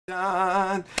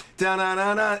Dun, dun, dun,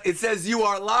 dun, dun. It says you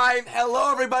are live.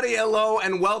 Hello, everybody. Hello,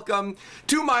 and welcome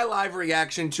to my live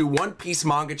reaction to One Piece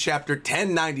manga chapter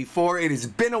 1094. It has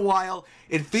been a while.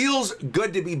 It feels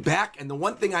good to be back, and the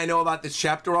one thing I know about this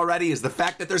chapter already is the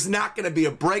fact that there's not going to be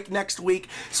a break next week,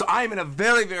 so I'm in a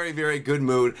very, very, very good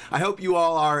mood. I hope you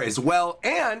all are as well,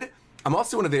 and I'm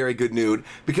also in a very good mood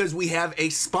because we have a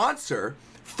sponsor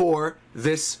for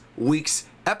this week's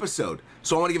episode.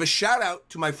 So I want to give a shout out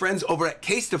to my friends over at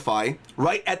Casetify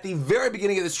right at the very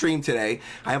beginning of the stream today.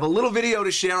 I have a little video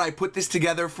to share. I put this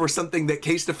together for something that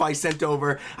Casetify sent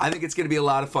over. I think it's going to be a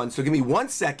lot of fun. So give me 1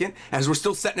 second as we're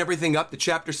still setting everything up. The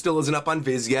chapter still isn't up on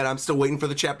Viz yet. I'm still waiting for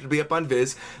the chapter to be up on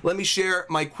Viz. Let me share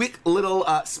my quick little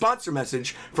sponsor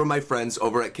message from my friends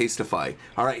over at Casetify.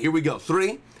 All right, here we go.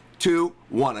 3, 2,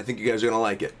 1. I think you guys are gonna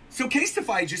like it. So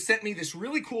Casetify just sent me this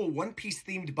really cool One Piece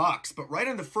themed box, but right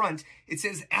on the front, it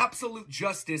says Absolute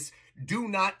Justice, do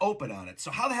not open on it.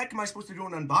 So how the heck am I supposed to do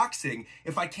an unboxing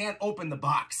if I can't open the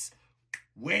box?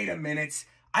 Wait a minute.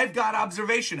 I've got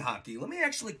observation hockey. Let me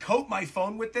actually coat my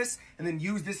phone with this and then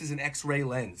use this as an X-ray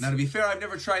lens. Now, to be fair, I've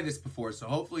never tried this before, so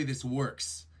hopefully this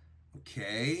works.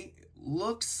 Okay,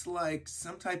 looks like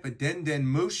some type of Den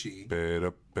Mushi.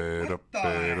 What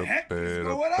the heck is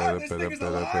going on? This thing is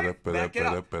alive. Back it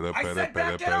up. I said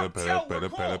back it up. Chill, we're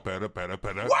cool.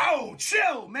 Whoa,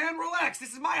 chill, man, relax.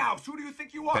 This is my house. Who do you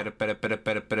think you are?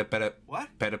 What?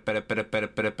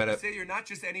 Say you're not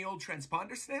just any old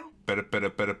transponder snail?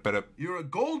 You're a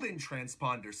golden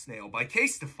transponder snail by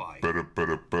Casetify.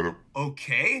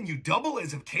 Okay, and you double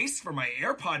as a case for my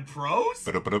AirPod Pros?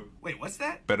 Wait, what's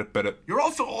that? You're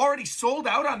also already sold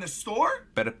out on the store?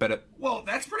 Well,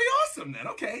 that's pretty awesome then.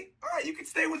 Okay. All right, you can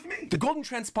stay with me. The Golden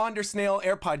Transponder Snail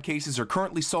AirPod cases are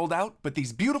currently sold out, but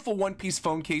these beautiful One Piece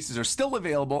phone cases are still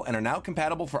available and are now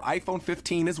compatible for iPhone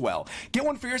 15 as well. Get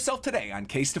one for yourself today on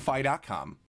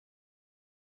Casetify.com.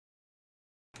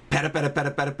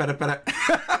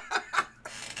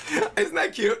 Isn't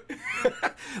that cute?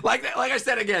 like I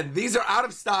said again, these are out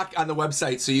of stock on the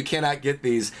website, so you cannot get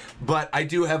these. But I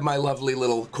do have my lovely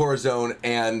little Corazon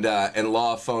and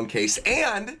Law phone case.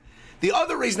 And the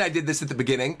other reason I did this at the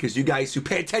beginning, because you guys who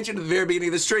pay attention to the very beginning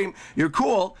of the stream, you're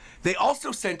cool. They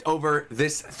also sent over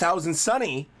this Thousand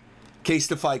Sunny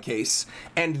Casetify case,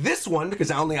 and this one,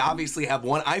 because I only obviously have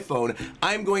one iPhone,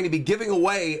 I'm going to be giving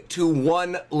away to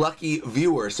one lucky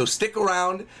viewer. So stick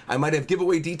around. I might have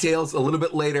giveaway details a little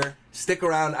bit later. Stick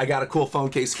around. I got a cool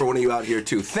phone case for one of you out here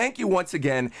too. Thank you once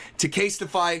again to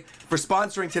Casetify for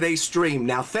sponsoring today's stream.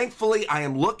 Now, thankfully, I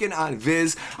am looking on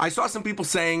Viz. I saw some people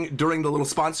saying during the little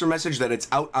sponsor message that it's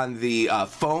out on the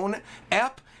phone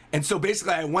app, and so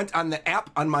basically I went on the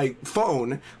app on my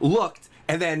phone, looked,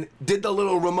 and then did the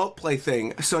little remote play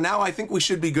thing. So now I think we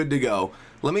should be good to go.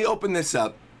 Let me open this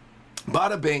up.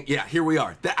 Bada bing. Yeah, here we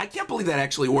are. I can't believe that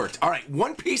actually worked. All right,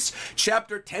 One Piece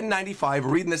chapter 1095.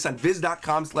 Reading this on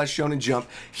viz.com/shonenjump.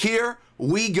 Here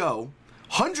we go.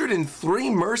 103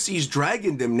 Mercies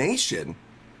Dragon Damnation.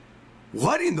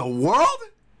 What in the world?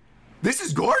 This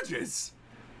is gorgeous.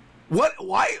 What?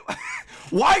 Why?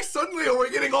 Why suddenly are we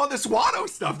getting all this Wano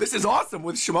stuff? This is awesome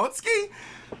with Shimotsuki.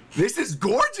 This is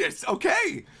gorgeous.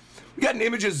 Okay. We got an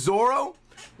image of Zoro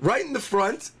right in the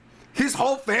front. His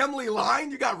whole family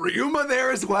line. You got Ryuma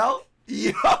there as well.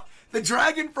 Yeah. The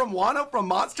dragon from Wano from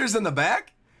Monsters in the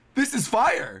back. This is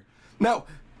fire. Now,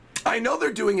 I know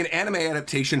they're doing an anime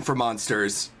adaptation for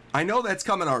Monsters. I know that's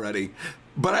coming already.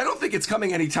 But I don't think it's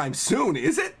coming anytime soon,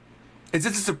 is it? Is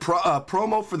this just a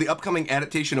promo for the upcoming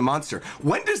adaptation of Monster?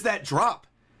 When does that drop?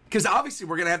 Because obviously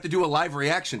we're going to have to do a live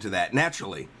reaction to that,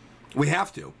 naturally. We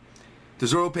have to. The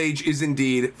Zoro page is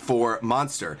indeed for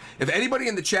Monster. If anybody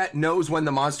in the chat knows when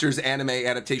the Monsters anime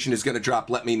adaptation is going to drop,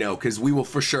 let me know, because we will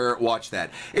for sure watch that.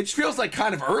 It feels like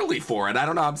kind of early for it. I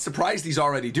don't know. I'm surprised he's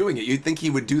already doing it. You'd think he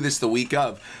would do this the week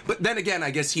of. But then again, I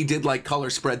guess he did like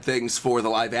color spread things for the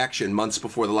live action months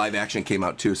before the live action came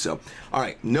out too. So, all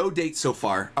right, no date so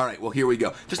far. All right, well, here we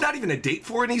go. There's not even a date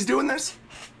for it and he's doing this?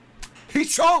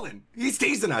 He's trolling. He's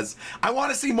teasing us. I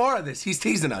want to see more of this. He's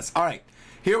teasing us. All right.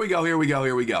 Here we go, here we go,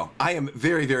 here we go. I am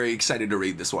very, very excited to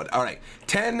read this one. All right,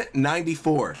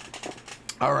 1094.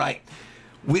 All right.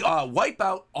 We wipe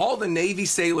out all the Navy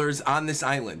sailors on this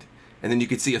island. And then you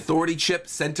can see Authority Chip,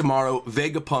 Sentomaro,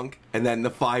 Vegapunk, and then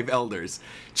the 5 Elders.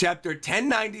 Chapter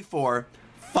 1094,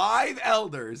 5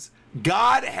 Elders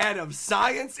Godhead of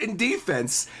science and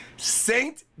defense,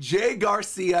 Saint J.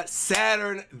 Garcia,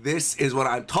 Saturn. This is what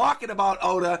I'm talking about,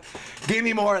 Oda. Give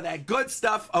me more of that good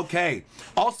stuff. Okay.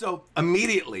 Also,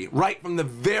 immediately, right from the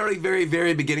very, very,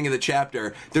 very beginning of the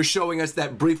chapter, they're showing us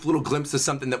that brief little glimpse of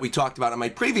something that we talked about in my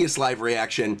previous live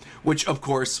reaction, which, of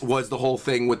course, was the whole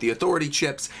thing with the authority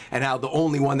chips and how the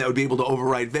only one that would be able to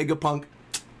override Vegapunk.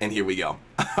 And here we go.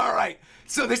 All right.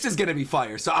 So this is going to be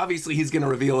fire. So obviously he's going to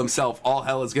reveal himself. All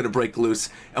hell is going to break loose.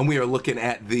 And we are looking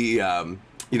at the,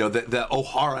 the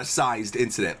O'Hara-sized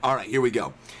incident. All right, here we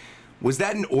go. Was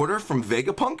that an order from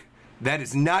Vegapunk? That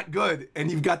is not good. And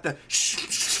you've got the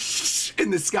shh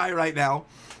in the sky right now.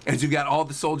 As you've got all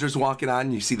the soldiers walking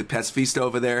on. You see the pacifista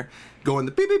over there going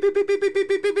the beep, beep, beep, beep, beep, beep, beep,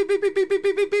 beep, beep, beep, beep, beep,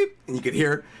 beep, beep, beep. And you can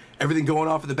hear everything going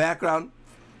off in the background.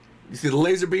 You see the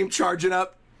laser beam charging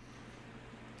up.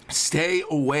 Stay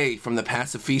away from the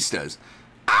pacifistas.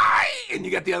 Aye! And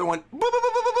you got the other one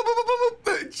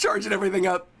charging everything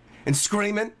up and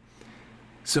screaming.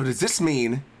 So does this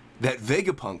mean that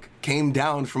Vegapunk came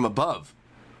down from above?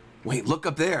 Wait, look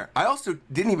up there. I also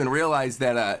didn't even realize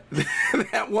that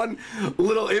that one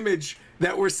little image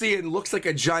that we're seeing looks like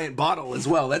a giant bottle as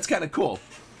well. That's kind of cool.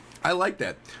 I like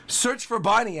that. Search for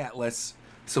Bonnie, Atlas.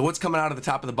 So what's coming out of the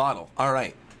top of the bottle? All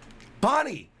right.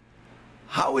 Bonnie!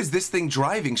 How is this thing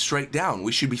driving straight down?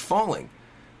 We should be falling.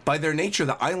 By their nature,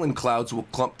 the island clouds will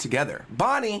clump together.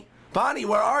 Bonnie! Bonnie,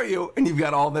 where are you? And you've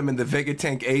got all of them in the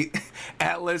Vegatank 8.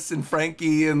 Atlas and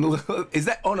Frankie and... Is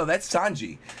that... Oh, no, that's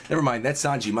Sanji. Never mind, that's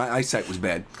Sanji. My eyesight was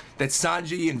bad. That's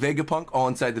Sanji and Vegapunk, all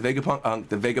inside the Vegapunk...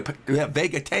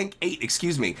 Vegatank 8,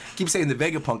 excuse me. Keep saying the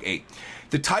Vegapunk 8.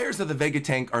 The tires of the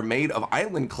Vegatank are made of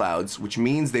island clouds, which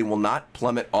means they will not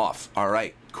plummet off. All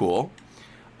right, cool.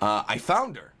 I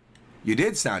found her. You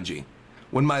did, Sanji.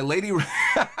 When my lady...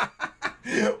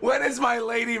 When has my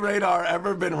lady radar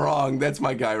ever been wrong? That's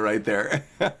my guy right there.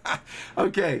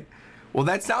 Okay. Well,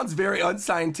 that sounds very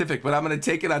unscientific, but I'm going to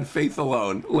take it on faith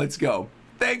alone. Let's go.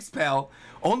 Thanks, pal.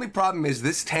 Only problem is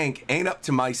this tank ain't up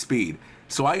to my speed,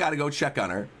 so I got to go check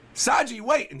on her. Sanji,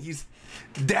 wait! And he's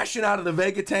dashing out of the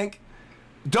Vegatank.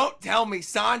 Don't tell me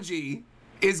Sanji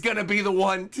is going to be the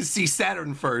one to see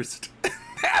Saturn first.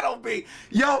 That'll be...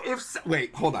 Yo, if...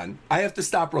 Wait, hold on. I have to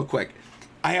stop real quick.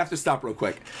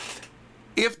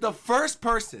 If the first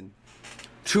person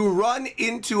to run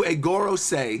into a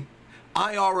Gorosei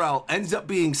IRL ends up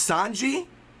being Sanji,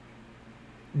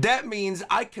 that means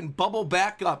I can bubble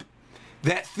back up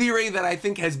that theory that I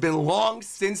think has been long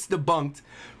since debunked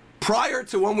prior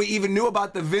to when we even knew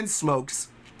about the Vince smokes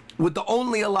with the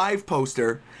Only Alive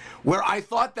poster, where I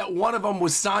thought that one of them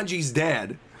was Sanji's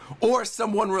dad or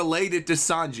someone related to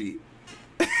Sanji.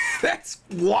 That's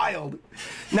wild.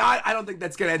 Now, I don't think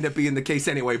that's going to end up being the case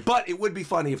anyway, but it would be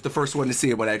funny if the first one to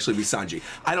see it would actually be Sanji.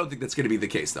 I don't think that's going to be the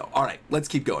case, though. All right, let's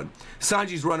keep going.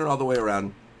 Sanji's running all the way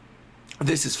around.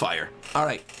 This is fire. All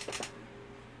right.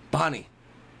 Bonnie.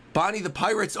 Bonnie, the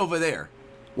pirate's over there.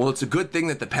 Well, it's a good thing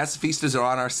that the pacifistas are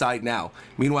on our side now.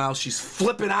 Meanwhile, she's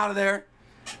flipping out of there.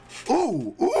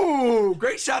 Ooh,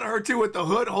 great shot of her, too, with the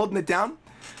hood holding it down.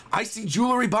 I see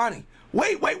jewelry, Bonnie.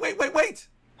 Wait.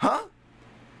 Huh?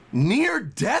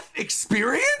 Near-death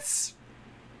experience?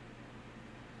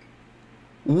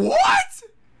 What?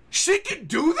 She can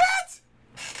do that?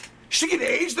 She can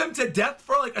age them to death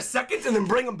for like a second and then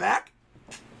bring them back?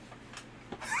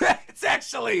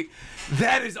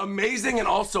 That is amazing and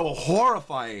also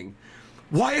horrifying.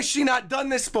 Why has she not done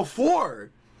this before?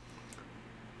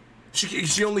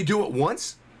 She only do it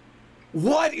once?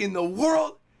 What in the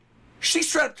world? She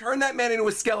tried to turn that man into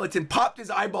a skeleton, popped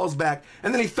his eyeballs back,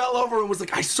 and then he fell over and was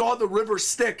like, I saw the river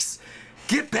Styx.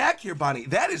 Get back here, Bonnie.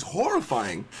 That is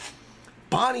horrifying.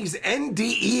 Bonnie's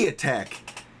NDE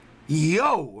attack.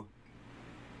 Yo.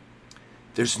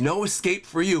 There's no escape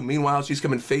for you. Meanwhile, she's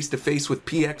coming face to face with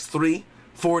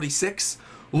PX346.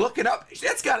 Look it up.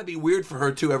 That's got to be weird for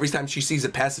her, too. Every time she sees a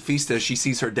pacifista, she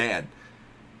sees her dad.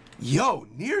 Yo,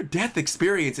 near-death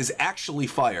experience is actually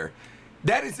fire.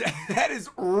 That is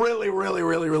really, really,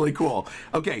 really, really cool.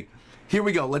 Okay, here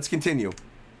we go. Let's continue.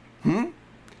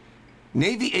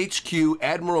 Navy HQ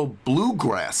Admiral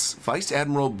Bluegrass, Vice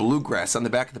Admiral Bluegrass on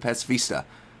the back of the pacifista.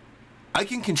 I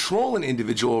can control an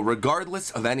individual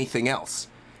regardless of anything else.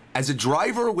 As a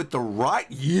driver with the ride...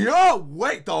 Yo,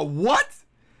 wait, the what?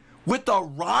 With the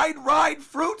ride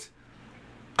fruit?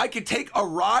 I could take a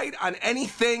ride on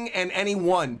anything and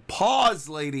anyone. Pause,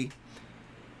 lady.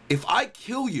 If I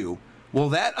kill you... will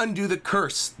that undo the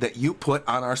curse that you put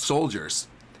on our soldiers?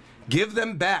 Give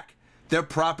them back their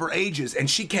proper ages. And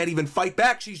she can't even fight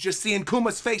back. She's just seeing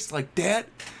Kuma's face like, Dad,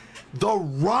 the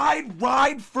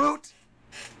ride fruit?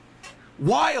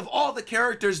 Why, of all the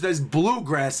characters, does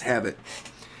Bluegrass have it?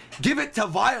 Give it to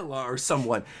Viola or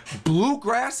someone.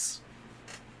 Bluegrass?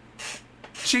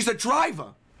 She's a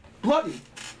driver. Bloody.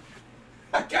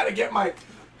 I gotta get my...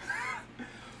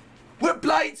 We're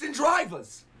blades and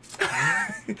drivers.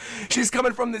 She's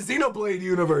coming from the Xenoblade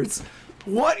universe.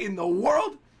 What in the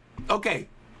world? Okay.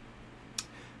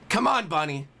 Come on,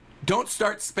 Bonnie. Don't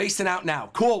start spacing out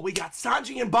now. Cool, we got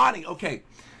Sanji and Bonnie. Okay.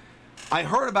 I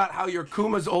heard about how you're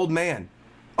Kuma's old man.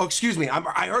 Oh, excuse me.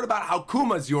 I heard about how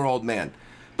Kuma's your old man.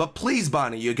 But please,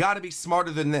 Bonnie, you gotta be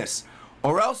smarter than this.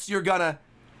 Or else you're gonna...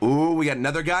 Ooh, we got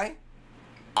another guy?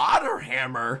 Otter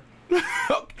Hammer?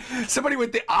 Somebody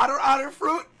with the otter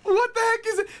fruit? What the heck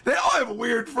is it? They all have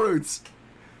weird fruits.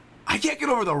 I can't get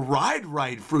over the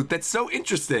ride fruit. That's so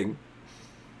interesting.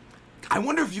 I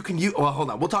wonder if you can use... Well, hold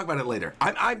on. We'll talk about it later.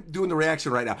 I'm doing the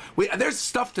reaction right now. There's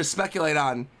stuff to speculate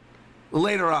on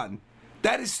later on.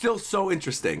 That is still so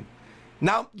interesting.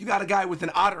 Now you got a guy with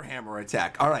an otter hammer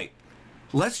attack. All right.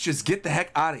 Let's just get the heck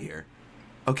out of here.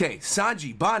 Okay,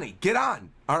 Sanji, Bonnie, get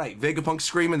on. All right, Vegapunk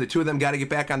screaming. The two of them got to get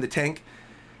back on the tank.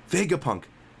 Vegapunk,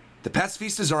 the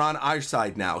pacifistas are on our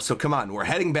side now, so come on, we're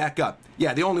heading back up.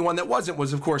 Yeah, the only one that wasn't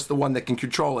was, of course, the one that can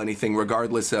control anything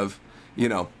regardless of, you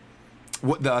know,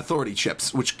 what the authority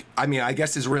chips, which, I mean, I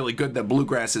guess is really good that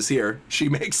Bluegrass is here. She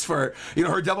makes for, you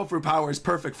know, her devil fruit power is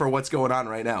perfect for what's going on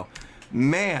right now.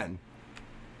 Man.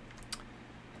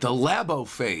 The Labo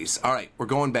phase. All right, we're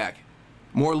going back.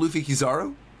 More Luffy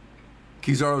Kizaru?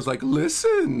 Kizaru's like,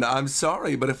 listen, I'm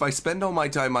sorry, but if I spend all my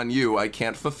time on you, I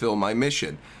can't fulfill my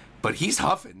mission. But he's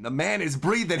huffing. The man is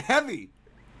breathing heavy.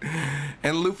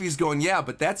 And Luffy's going, yeah,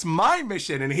 but that's my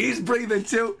mission, and he's breathing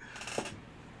too.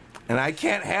 And I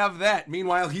can't have that.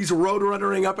 Meanwhile, he's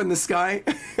roadrunnering up in the sky.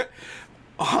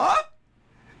 Huh?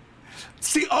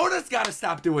 See, Oda's got to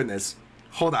stop doing this.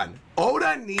 Hold on.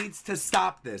 Oda needs to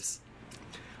stop this.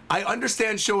 I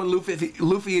understand showing Luffy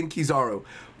and Kizaru,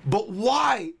 but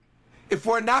why, if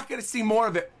we're not going to see more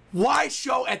of it, why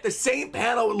show at the same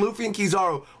panel with Luffy and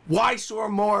Kizaru, why show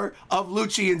more of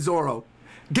Lucci and Zoro?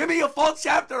 Give me a full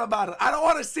chapter about it. I don't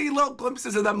want to see little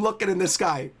glimpses of them looking in the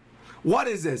sky. What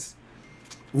is this?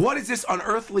 What is this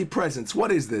unearthly presence?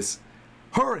 What is this?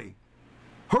 Hurry.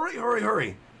 Hurry, hurry,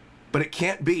 hurry. But it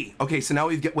can't be. Okay, so now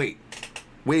we've got, wait.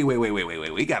 We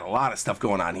got a lot of stuff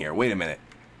going on here. Wait a minute.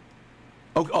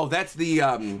 Oh, that's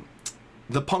the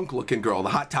punk-looking girl, the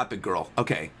Hot Topic girl.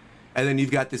 Okay. And then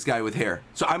you've got this guy with hair.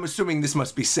 So I'm assuming this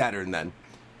must be Saturn then.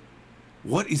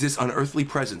 What is this unearthly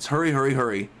presence? Hurry, hurry,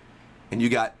 hurry. And you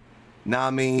got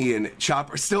Nami and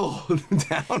Chopper still holding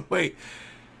down. Wait.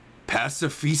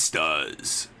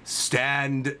 Pacifistas,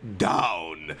 stand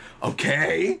down.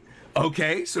 Okay.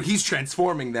 Okay. So he's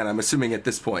transforming then, I'm assuming, at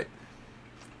this point.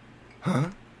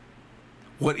 Huh?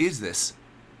 What is this?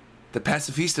 The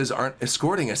pacifistas aren't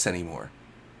escorting us anymore.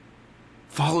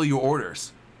 Follow your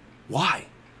orders. Why?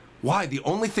 Why? The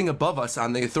only thing above us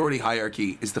on the authority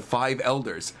hierarchy is the 5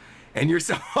 elders. And you're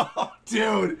so... Oh,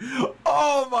 dude.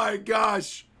 Oh, my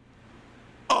gosh.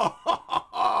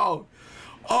 Oh,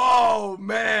 oh,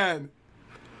 man.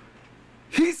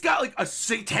 He's got like a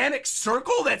satanic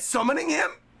circle that's summoning him?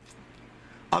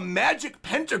 A magic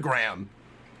pentagram.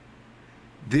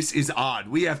 This is odd.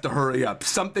 We have to hurry up.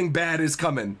 Something bad is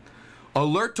coming.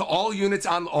 Alert to all units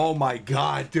on... Oh my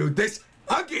god, dude. This...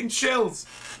 I'm getting chills.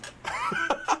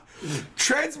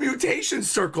 Transmutation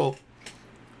circle.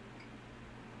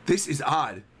 This is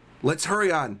odd. Let's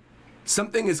hurry on.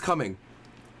 Something is coming.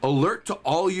 Alert to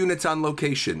all units on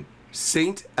location.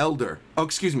 Saint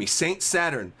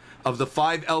Saturn of the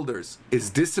 5 elders is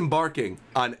disembarking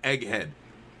on Egghead.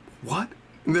 What?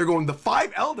 And they're going, the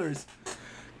 5 elders?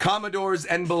 Commodores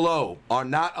and below are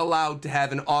not allowed to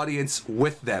have an audience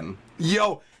with them.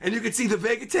 Yo, and you can see the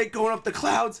Vega tank going up the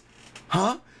clouds.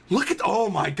 Huh? Look at, oh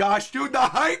my gosh, dude, the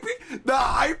hype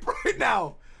right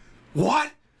now.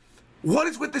 What? What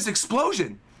is with this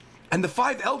explosion? And the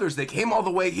 5 elders, they came all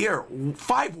the way here.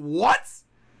 5 what?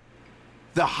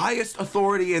 The highest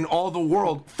authority in all the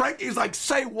world. Frankie's like,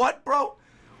 say what, bro?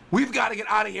 We've got to get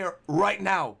out of here right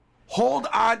now. Hold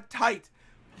on tight.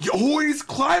 Yo, he's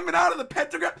climbing out of the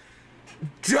pentagram.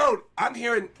 Dude, I'm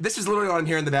hearing, this is literally what I'm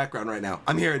hearing in the background right now.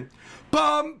 I'm hearing,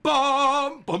 bum,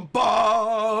 bum, bum,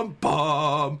 bum,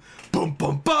 bum, bum,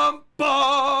 bum, bum,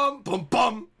 bum, bum,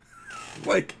 bum.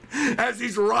 Like, as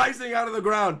he's rising out of the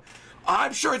ground.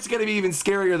 I'm sure it's going to be even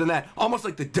scarier than that. Almost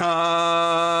like the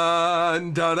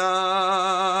dun, dun,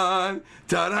 dun,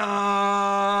 dun,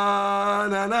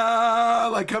 dun, dun,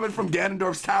 dun, like coming from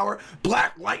Ganondorf's tower.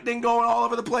 Black lightning going all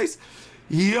over the place.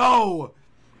 Yo!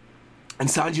 And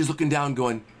Sanji's looking down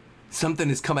going, something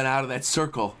is coming out of that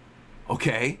circle.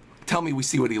 Okay? Tell me we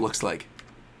see what he looks like.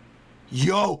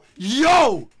 Yo!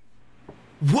 Yo!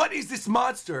 What is this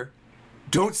monster?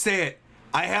 Don't say it.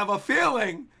 I have a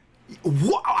feeling.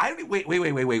 What?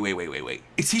 Wait.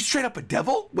 Is he straight up a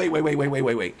devil?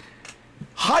 Wait.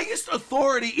 Highest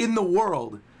authority in the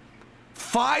world.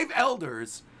 5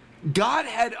 elders.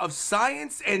 Godhead of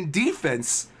science and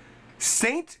defense.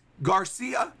 Saint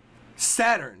Garcia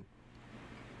Saturn.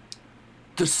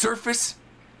 The surface.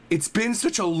 It's been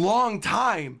such a long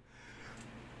time.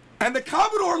 And the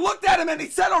Commodore looked at him and he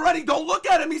said already, don't look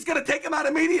at him. He's going to take him out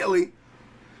immediately.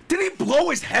 Did he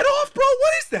blow his head off, bro?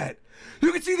 What is that?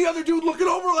 You can see the other dude looking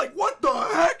over like, what the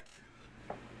heck?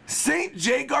 Saint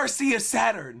J. Garcia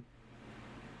Saturn.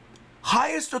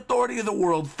 Highest authority of the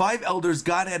world, 5 elders,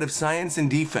 Godhead of science and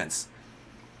defense.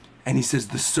 And he says,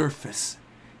 the surface.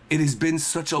 It has been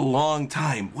such a long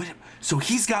time. What? So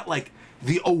he's got like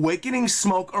the awakening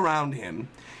smoke around him.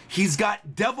 He's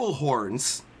got devil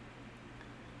horns.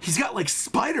 He's got like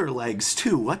spider legs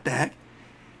too. What the heck?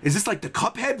 Is this like the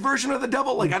Cuphead version of the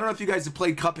devil? Like, I don't know if you guys have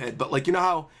played Cuphead, but like, you know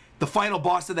how the final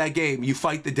boss of that game, you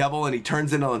fight the devil and he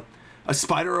turns into a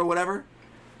spider or whatever?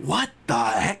 What the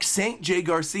heck? Saint J.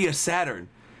 Garcia Saturn.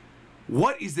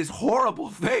 What is this horrible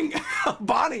thing?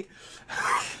 Bonnie,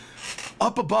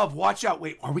 up above, watch out.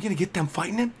 Wait, are we going to get them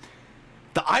fighting him?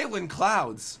 The island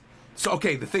clouds. So,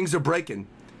 okay, the things are breaking.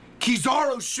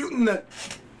 Kizaru's shooting the...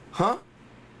 Huh?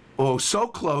 Oh, so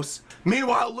close.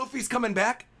 Meanwhile, Luffy's coming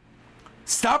back.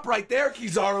 Stop right there,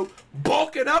 Kizaru.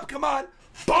 Bulking up, come on.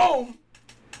 Boom!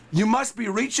 You must be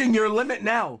reaching your limit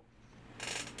now.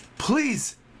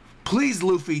 Please,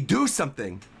 Luffy, do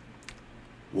something.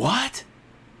 What?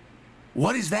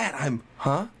 What is that?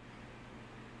 Huh?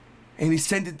 And he's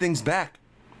sending things back.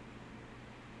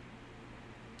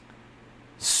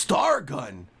 Star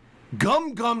Gun.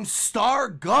 Gum Star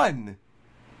Gun.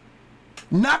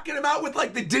 Knocking him out with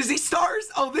like the dizzy stars?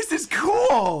 Oh, this is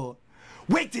cool.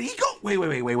 Wait, did he go?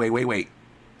 Wait.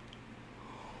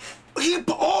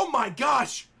 Oh my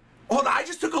gosh. Hold on, I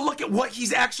just took a look at what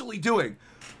he's actually doing.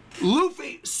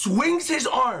 Luffy swings his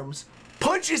arms,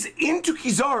 punches into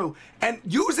Kizaru, and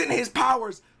using his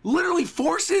powers, literally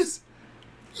forces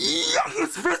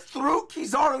his fist through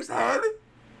Kizaru's head.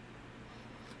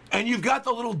 And you've got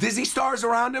the little dizzy stars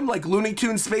around him, like Looney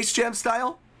Tunes Space Jam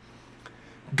style.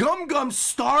 Gum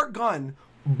Star Gun,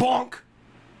 bonk,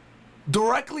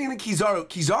 directly into Kizaru.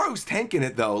 Kizaru's tanking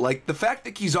it though. Like the fact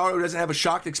that Kizaru doesn't have a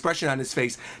shocked expression on his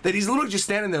face, that he's literally just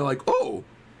standing there like, oh.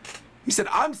 He said,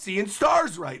 I'm seeing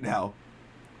stars right now.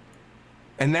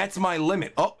 And that's my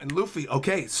limit. Oh, and Luffy,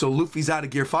 okay, so Luffy's out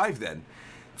of Gear 5 then.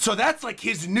 So that's like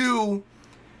his new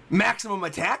maximum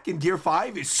attack in Gear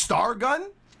 5 is Star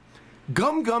Gun?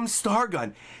 Gum Star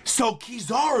Gun. So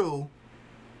Kizaru,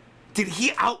 did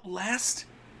he outlast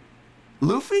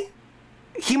Luffy?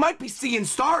 He might be seeing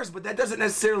stars, but that doesn't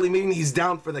necessarily mean he's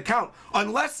down for the count.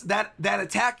 Unless that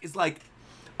attack is like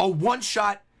a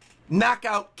one-shot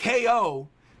knockout KO,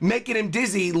 making him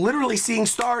dizzy, literally seeing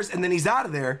stars, and then he's out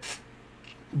of there.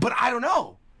 But I don't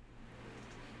know.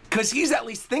 Because he's at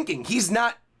least thinking. He's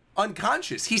not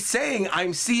unconscious. He's saying,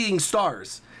 I'm seeing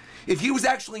stars. If he was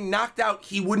actually knocked out,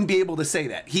 he wouldn't be able to say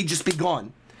that. He'd just be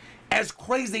gone. As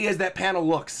crazy as that panel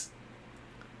looks.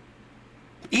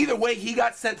 Either way, he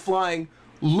got sent flying.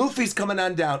 Luffy's coming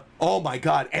on down. Oh my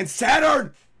god. And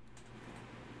Saturn!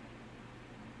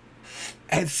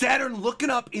 And Saturn looking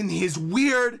up in his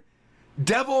weird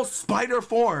devil spider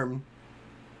form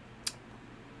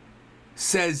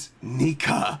says,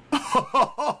 Nika.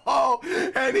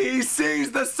 And he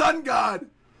sees the sun god.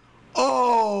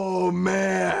 Oh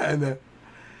man.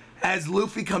 As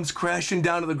Luffy comes crashing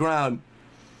down to the ground.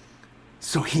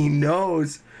 So he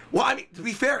knows. Well, I mean, to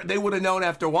be fair, they would have known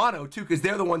after Wano too, because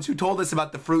they're the ones who told us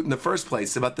about the fruit in the first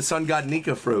place, about the sun god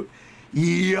Nika fruit.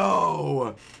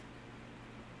 Yo.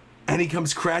 And he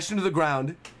comes crashing to the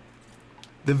ground.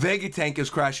 The Vega tank is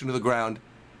crashing to the ground.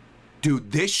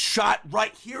 Dude, this shot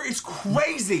right here is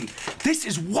crazy. This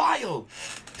is wild.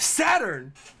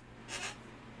 Saturn.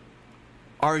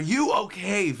 Are you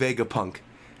okay, Vegapunk?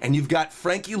 And you've got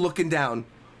Frankie looking down,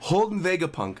 holding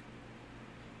Vegapunk.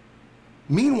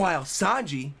 Meanwhile,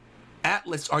 Sanji,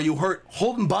 Atlas, are you hurt?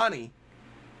 Holding Bonnie.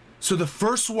 So the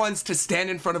first ones to stand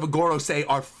in front of a Gorosei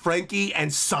are Frankie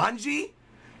and Sanji?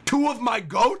 Two of my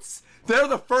goats? They're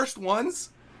the first ones?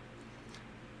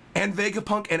 And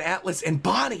Vegapunk and Atlas and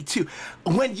Bonnie too.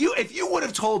 If you would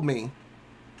have told me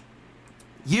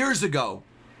years ago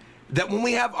that when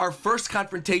we have our first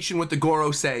confrontation with the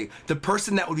Gorosei, the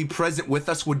person that would be present with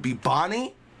us would be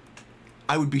Bonnie,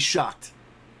 I would be shocked.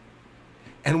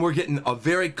 And we're getting a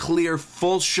very clear,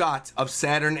 full shot of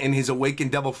Saturn in his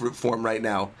awakened devil fruit form right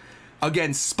now.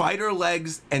 Again, spider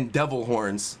legs and devil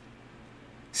horns.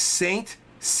 Saint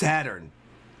Saturn.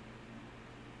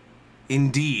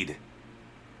 Indeed.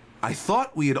 I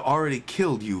thought we had already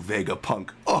killed you,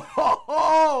 Vegapunk.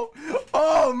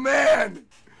 Oh, man.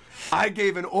 I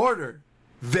gave an order,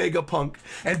 Vegapunk.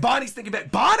 And Bonnie's thinking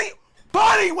back. Bonnie,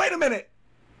 wait a minute.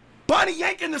 Bonnie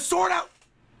yanking the sword out.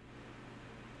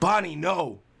 Bonnie,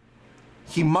 no.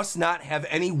 He must not have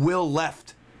any will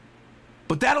left.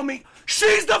 But that'll mean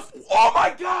she's the... Oh,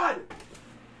 my God.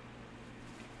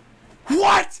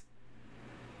 What?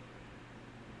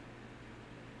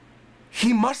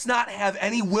 He must not have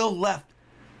any will left.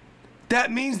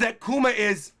 That means that Kuma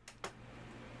is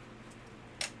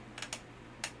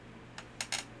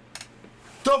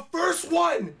the first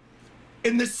one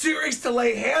in the series to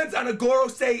lay hands on a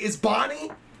Gorosei is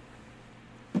Bonnie?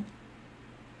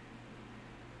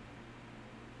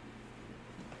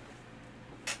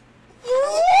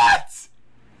 What?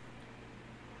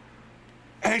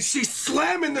 And she's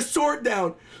slamming the sword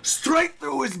down straight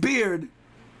through his beard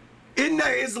into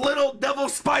his little devil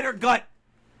spider gut.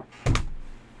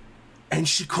 And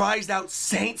she cries out,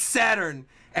 Saint Saturn,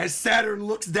 as Saturn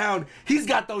looks down. He's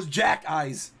got those jack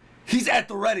eyes. He's at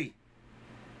the ready.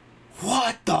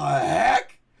 What the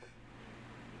heck?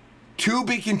 To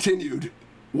be continued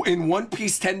in One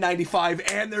Piece 1095,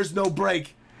 and there's no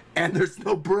break. And there's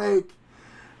no break.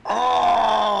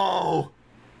 Oh!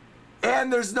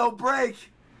 And there's no break.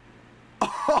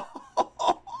 Oh!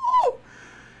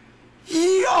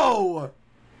 Yo!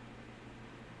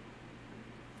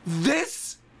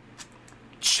 This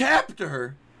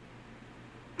chapter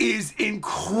is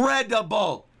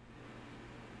incredible.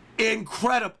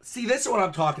 Incredible. See, this is what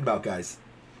I'm talking about, guys.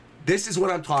 This is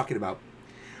what I'm talking about.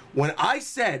 When I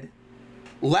said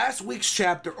last week's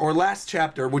chapter, or last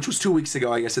chapter, which was 2 weeks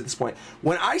ago, I guess at this point,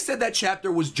 when I said that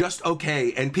chapter was just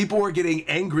okay, and people were getting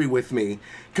angry with me,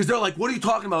 because they're like, what are you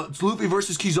talking about? It's Luffy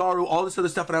versus Kizaru, all this other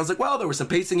stuff, and I was like, well, there were some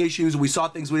pacing issues, we saw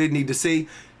things we didn't need to see.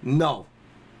 No.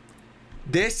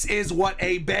 This is what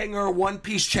a banger One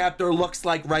Piece chapter looks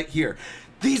like right here.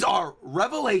 These are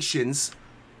revelations,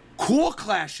 cool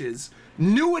clashes,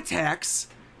 new attacks,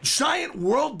 giant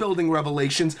world-building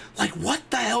revelations. Like, what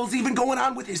the hell's even going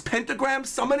on with his pentagram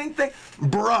summoning thing?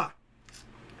 Bruh.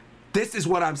 This is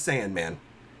what I'm saying, man.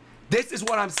 This is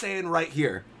what I'm saying right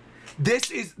here. This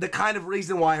is the kind of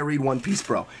reason why I read One Piece,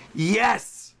 bro.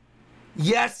 Yes.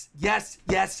 Yes, yes,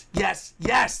 yes, yes,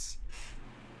 yes.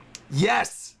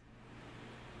 Yes.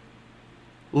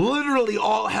 Literally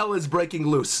all hell is breaking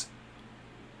loose.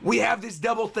 We have this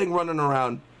devil thing running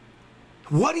around.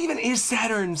 What even is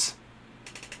Saturn's?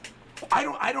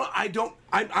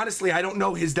 Honestly, I don't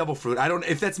know his devil fruit. I don't,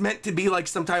 if that's meant to be like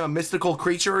some type of mystical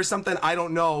creature or something, I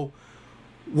don't know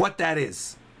what that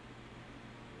is.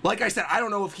 Like I said, I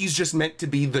don't know if he's just meant to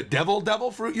be the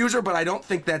devil fruit user, but I don't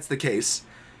think that's the case.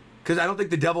 Because I don't think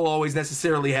the devil always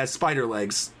necessarily has spider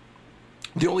legs.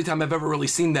 The only time I've ever really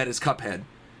seen that is Cuphead.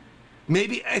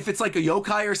 Maybe if it's like a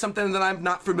yokai or something that I'm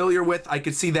not familiar with, I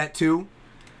could see that too.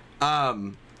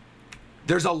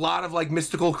 There's a lot of like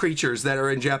mystical creatures that are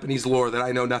in Japanese lore that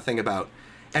I know nothing about.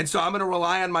 And so I'm going to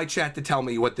rely on my chat to tell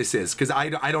me what this is, because I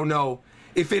don't know.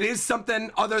 If it is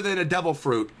something other than a devil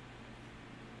fruit,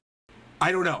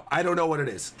 I don't know. I don't know what it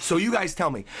is. So you guys tell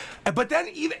me. But then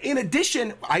even in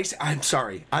addition, I'm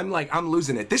sorry. I'm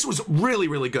losing it. This was really,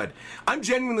 really good. I'm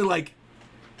genuinely like,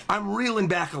 I'm reeling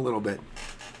back a little bit.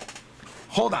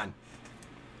 Hold on.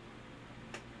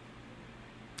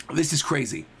 This is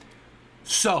crazy.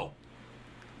 So,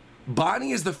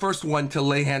 Bonnie is the first one to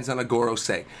lay hands on a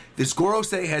Gorosei. This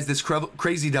Gorosei has this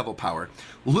crazy devil power.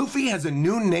 Luffy has a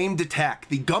new named attack,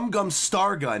 the Gum Gum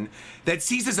Star Gun, that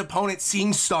sees his opponent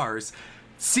seeing stars,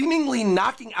 seemingly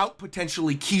knocking out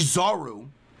potentially Kizaru,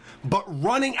 but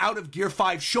running out of Gear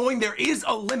 5, showing there is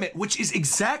a limit, which is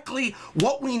exactly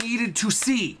what we needed to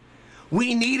see.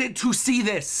 We needed to see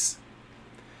this.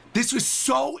 This was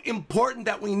so important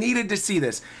that we needed to see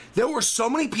this. There were so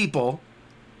many people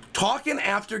talking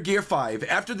after Gear 5,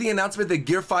 after the announcement that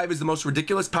Gear 5 is the most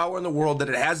ridiculous power in the world, that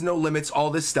it has no limits, all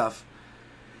this stuff,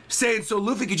 saying so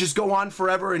Luffy could just go on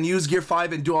forever and use Gear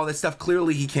 5 and do all this stuff.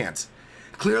 Clearly he can't.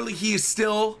 Clearly he is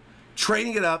still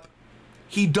training it up.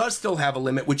 He does still have a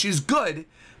limit, which is good,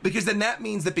 because then that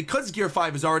means that because Gear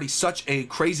 5 is already such a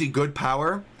crazy good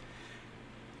power,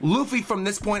 Luffy from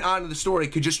this point on in the story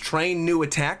could just train new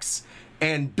attacks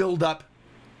and build up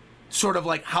sort of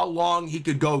like how long he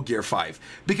could go Gear 5.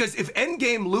 Because if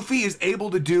endgame Luffy is able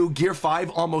to do Gear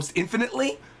 5 almost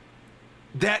infinitely,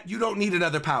 that you don't need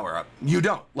another power-up. You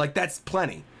don't. Like, that's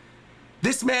plenty.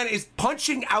 This man is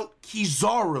punching out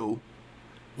Kizaru,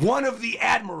 one of the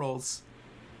admirals,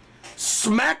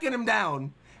 smacking him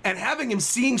down and having him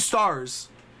seeing stars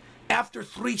after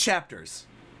 3 chapters.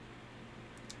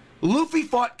 Luffy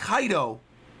fought Kaido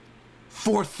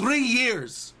for 3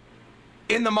 years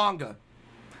in the manga.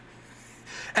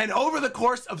 And over the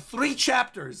course of 3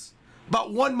 chapters,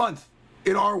 about 1 month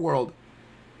in our world,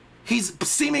 he's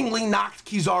seemingly knocked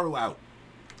Kizaru out.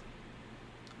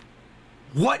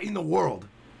 What in the world?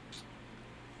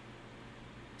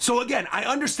 So again, I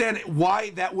understand why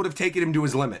that would have taken him to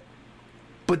his limit.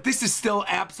 But this is still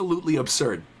absolutely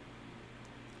absurd.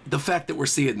 The fact that we're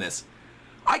seeing this.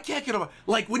 I can't get over,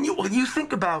 like, when you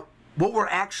think about what we're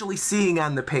actually seeing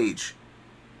on the page,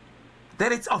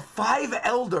 that it's a 5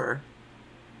 elder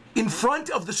in front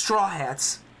of the Straw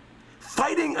Hats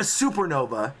fighting a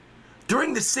supernova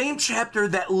during the same chapter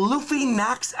that Luffy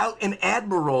knocks out an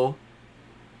admiral,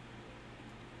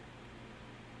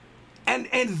 and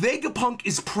Vegapunk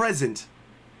is present.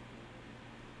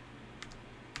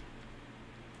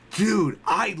 Dude,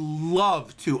 I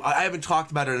haven't talked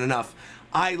about it enough.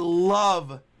 I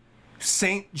love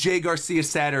Saint J. Garcia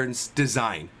Saturn's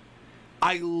design.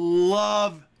 I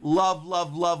love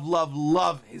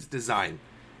his design.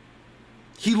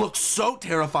 He looks so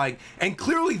terrifying. And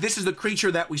clearly this is the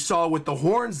creature that we saw with the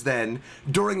horns then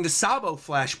during the Sabo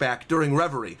flashback during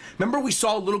Reverie. Remember we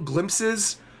saw little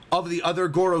glimpses of the other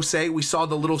Gorosei? We saw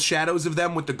the little shadows of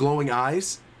them with the glowing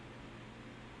eyes.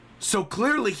 So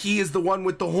clearly he is the one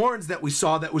with the horns that we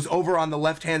saw that was over on the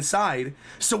left-hand side.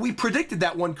 So we predicted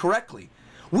that one correctly.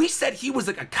 We said he was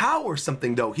like a cow or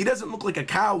something, though. He doesn't look like a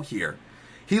cow here.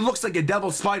 He looks like a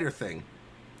devil spider thing.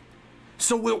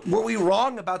 So were we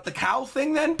wrong about the cow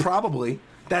thing then? Probably.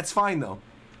 That's fine, though.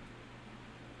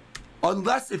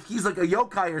 Unless if he's like a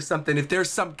yokai or something, if there's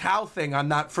some cow thing I'm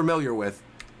not familiar with.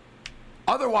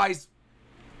 Otherwise,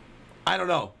 I don't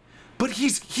know. But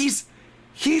he's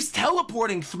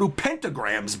teleporting through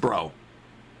pentagrams, bro.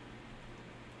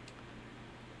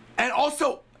 And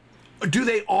also, do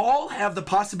they all have the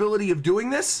possibility of doing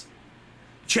this?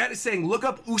 Chat is saying, look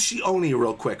up Ushi Oni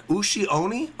real quick. Ushi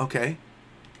Oni? Okay.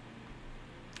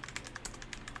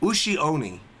 Ushi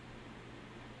Oni.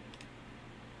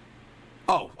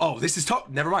 Oh, this is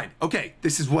never mind. Okay,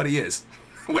 this is what he is.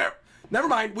 Never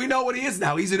mind, we know what he is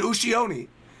now. He's an Ushi Oni.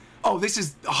 Oh, this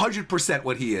is 100%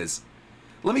 what he is.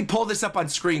 Let me pull this up on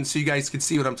screen so you guys can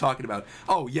see what I'm talking about.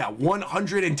 Oh, yeah,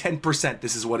 110%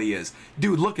 this is what he is.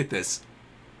 Dude, look at this.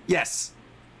 Yes.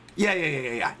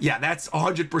 Yeah, that's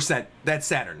 100%. That's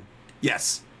Saturn.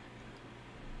 Yes.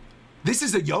 This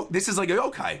is like a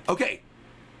yokai. Okay.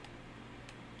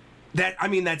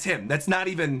 That's him. That's not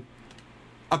even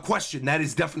a question. That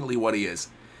is definitely what he is.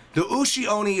 The Ushi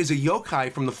Oni is a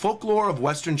yokai from the folklore of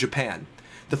Western Japan.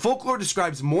 The folklore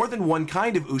describes more than one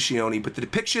kind of Ushi Oni, but the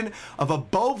depiction of a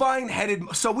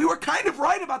bovine-headed... So we were kind of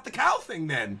right about the cow thing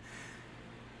then.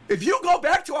 If you go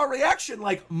back to our reaction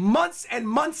like months and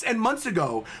months and months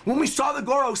ago, when we saw the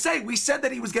Gorosei, we said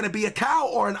that he was going to be a cow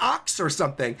or an ox or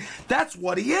something. That's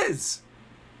what he is.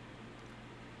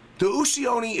 The Ushi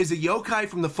Oni is a yokai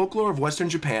from the folklore of Western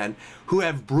Japan who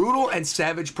have brutal and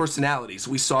savage personalities.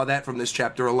 We saw that from this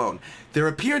chapter alone. Their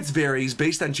appearance varies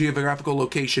based on geographical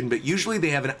location, but usually they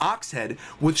have an ox head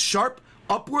with sharp,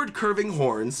 upward curving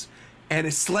horns and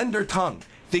a slender tongue.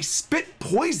 They spit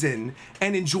poison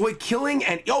and enjoy killing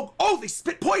and... Oh, they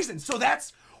spit poison! So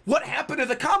that's what happened to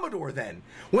the Commodore then.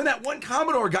 When that one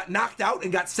Commodore got knocked out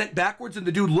and got sent backwards and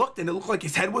the dude looked and it looked like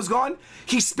his head was gone,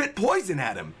 he spit poison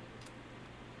at him.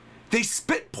 They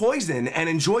spit poison and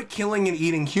enjoy killing and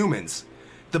eating humans.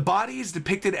 The body is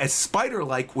depicted as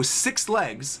spider-like with 6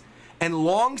 legs and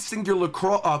long singular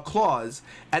claws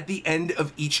at the end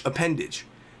of each appendage.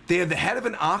 They have the head of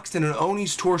an ox and an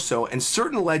Oni's torso, and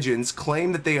certain legends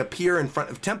claim that they appear in front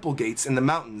of temple gates in the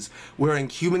mountains wearing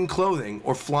human clothing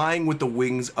or flying with the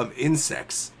wings of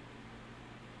insects.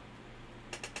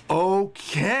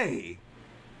 Okay.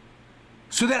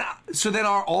 So then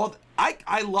are all...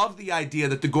 I love the idea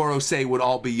that the Gorosei would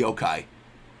all be yokai.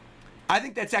 I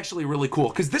think that's actually really cool,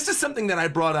 because this is something that I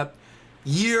brought up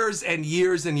years and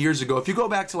years and years ago. If you go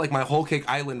back to like my Whole Cake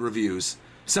Island reviews,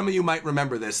 some of you might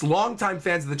remember this. Longtime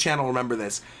fans of the channel remember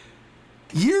this.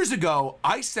 Years ago,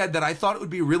 I said that I thought it would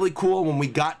be really cool when we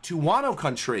got to Wano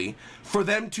Country for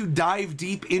them to dive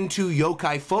deep into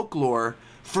yokai folklore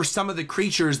for some of the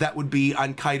creatures that would be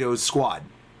on Kaido's squad.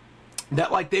 That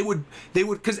like they would,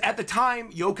 because at the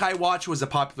time, Yokai Watch was a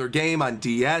popular game on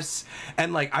DS,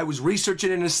 and like I was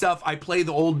researching it and stuff. I play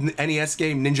the old NES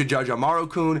game Ninja Jaja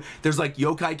Maru-kun. There's like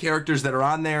yokai characters that are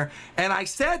on there, and I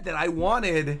said that I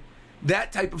wanted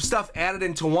that type of stuff added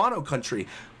into Wano Country.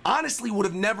 Honestly, would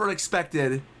have never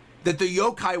expected that the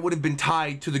yokai would have been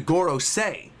tied to the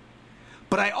Gorosei.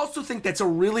 But I also think that's a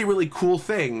really, really cool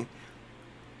thing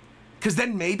Because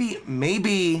then maybe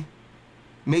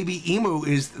Emu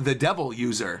is the devil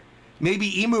user.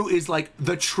 Maybe Emu is like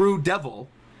the true devil,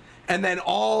 and then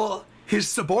all his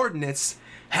subordinates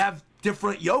have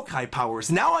different yokai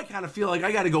powers. Now I kind of feel like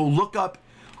I got to go look up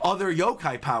other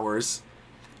yokai powers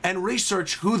and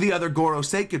research who the other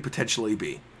Gorosei could potentially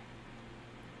be.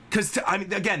 Because, I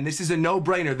mean, again, this is a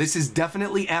no-brainer. This is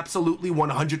definitely, absolutely,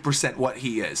 100% what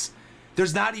he is.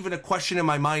 There's not even a question in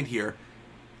my mind here.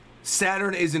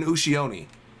 Saturn is an Ushioni.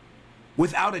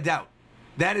 Without a doubt.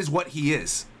 That is what he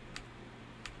is.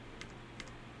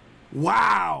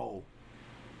 Wow.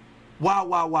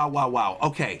 Wow.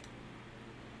 Okay.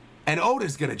 And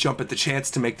Oda's gonna jump at the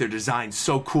chance to make their design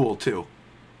so cool, too.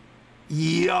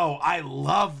 Yo, I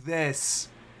love this.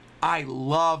 I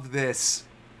love this.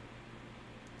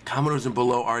 Commodores and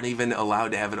below aren't even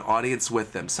allowed to have an audience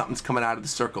with them. Something's coming out of the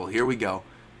circle. Here we go.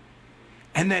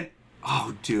 And then,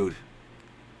 oh, dude.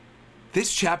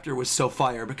 This chapter was so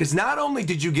fire because not only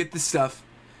did you get the stuff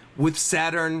with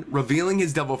Saturn revealing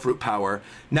his Devil Fruit power,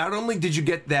 not only did you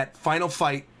get that final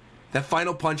fight, that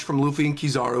final punch from Luffy and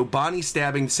Kizaru, Bonnie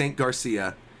stabbing Saint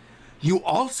Garcia, you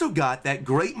also got that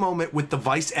great moment with the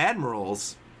Vice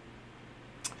Admirals,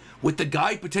 with the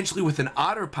guy potentially with an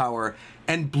otter power,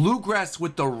 and Bluegrass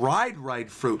with the Ride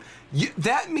Fruit.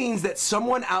 That means that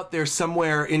someone out there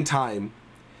somewhere in time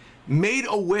made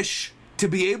a wish to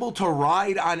be able to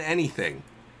ride on anything.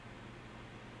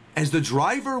 As the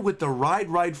driver with the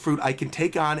Ride Fruit, I can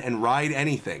take on and ride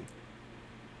anything.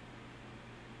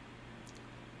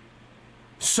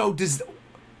 So does...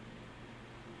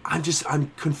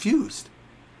 I'm confused.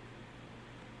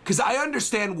 Because I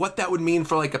understand what that would mean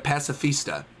for like a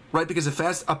pacifista, right? Because a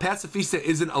pacifista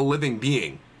isn't a living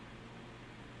being.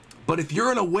 But if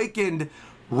you're an awakened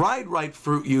Ride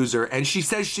Fruit user and she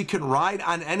says she can ride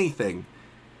on anything,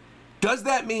 does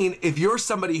that mean if you're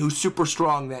somebody who's super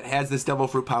strong that has this Devil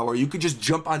Fruit power, you could just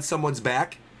jump on someone's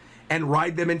back and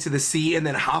ride them into the sea and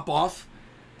then hop off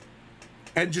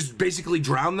and just basically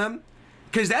drown them?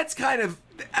 Because that's kind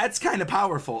of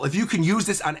powerful if you can use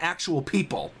this on actual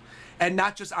people and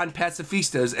not just on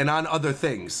pacifistas and on other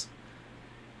things.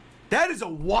 That is a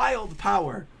wild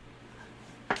power.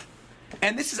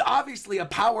 And this is obviously a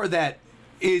power that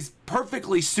is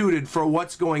perfectly suited for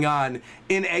what's going on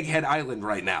in Egghead Island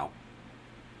right now.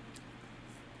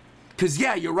 Because,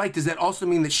 yeah, you're right. Does that also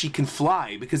mean that she can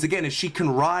fly? Because, again, if she can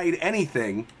ride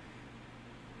anything,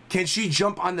 can she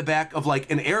jump on the back of, like,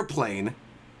 an airplane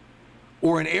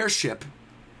or an airship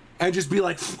and just be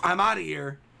like, I'm out of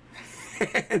here?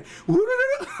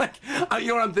 Like, you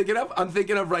know what I'm thinking of? I'm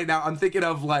thinking of right now, I'm thinking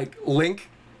of, like, Link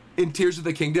in Tears of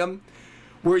the Kingdom,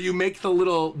 where you make the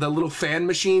little fan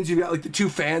machines. You got, like, the two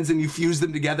fans and you fuse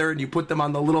them together and you put them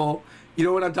on the little... You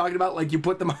know what I'm talking about? Like, you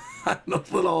put them on the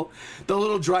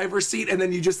little driver's seat and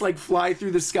then you just, like, fly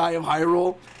through the sky of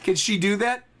Hyrule. Can she do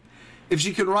that? If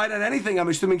she could ride on anything, I'm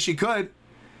assuming she could.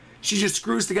 She just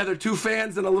screws together two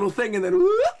fans and a little thing and then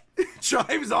whoop,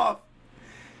 drives off.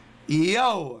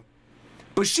 Yo.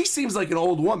 But she seems like an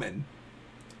old woman.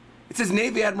 It says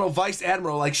Navy Admiral, Vice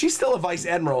Admiral. Like, she's still a Vice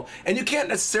Admiral. And you can't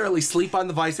necessarily sleep on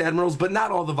the Vice Admirals, but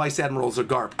not all the Vice Admirals are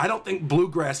GARP. I don't think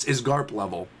Bluegrass is GARP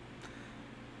level.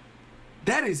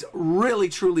 That is really,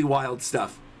 truly wild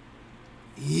stuff.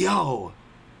 Yo.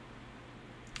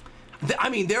 I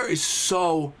mean, there is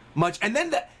so much. And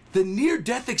then the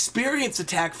near-death experience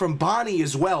attack from Bonnie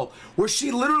as well, where she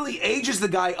literally ages the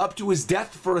guy up to his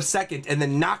death for a second and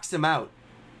then knocks him out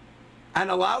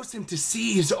and allows him to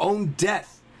see his own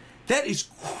death. That is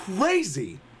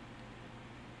crazy.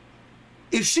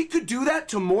 If she could do that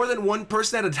to more than one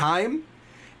person at a time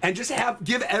and just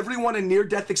give everyone a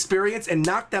near-death experience and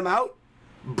knock them out,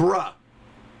 bruh.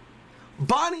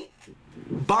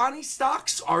 Bonnie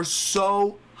stocks are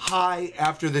so high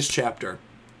after this chapter.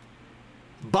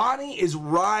 Bonnie is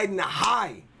riding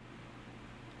high.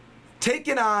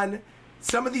 Taking on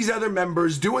some of these other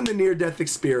members, doing the near-death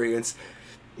experience,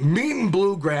 meeting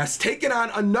Bluegrass, taking on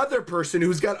another person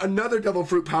who's got another Devil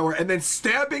Fruit power, and then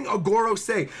stabbing a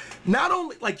Gorosei. Not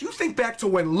only, like, you think back to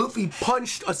when Luffy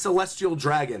punched a Celestial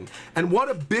Dragon, and what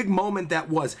a big moment that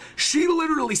was. She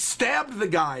literally stabbed the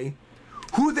guy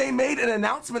who they made an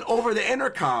announcement over the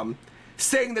intercom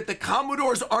saying that the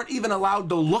Commodores aren't even allowed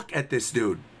to look at this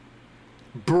dude.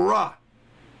 Bruh.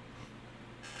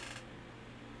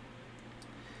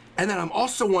 And then I'm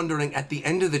also wondering at the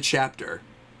end of the chapter,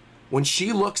 when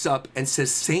she looks up and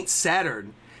says Saint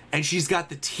Saturn, and she's got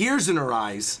the tears in her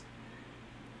eyes,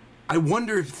 I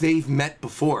wonder if they've met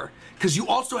before. Because you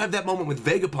also have that moment with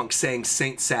Vegapunk saying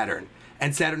Saint Saturn.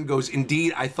 And Saturn goes,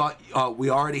 indeed, I thought we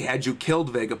already had you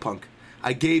killed, Vegapunk.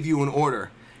 I gave you an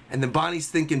order. And then Bonnie's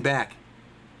thinking back.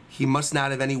 He must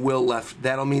not have any will left.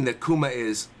 That'll mean that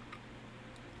Kuma's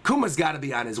got to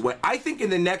be on his way. I think in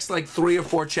the next like 3 or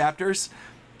 4 chapters,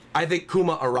 I think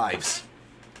Kuma arrives.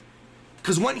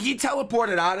 Because when he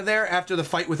teleported out of there after the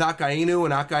fight with Akainu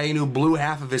and Akainu blew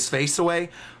half of his face away,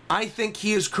 I think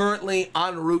he is currently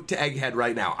en route to Egghead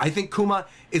right now. I think Kuma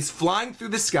is flying through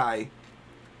the sky,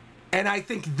 and I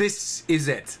think this is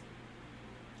it.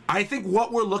 I think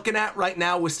what we're looking at right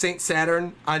now with Saint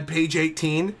Saturn on page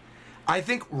 18, I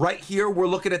think right here we're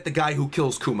looking at the guy who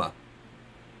kills Kuma.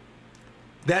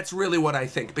 That's really what I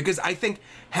think. Because I think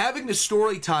having the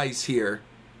story ties here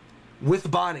with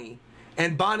Bonnie,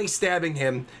 and Bonnie stabbing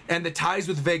him, and the ties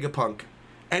with Vegapunk,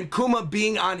 and Kuma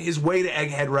being on his way to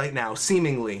Egghead right now,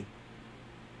 seemingly,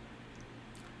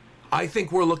 I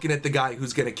think we're looking at the guy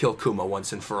who's going to kill Kuma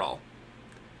once and for all.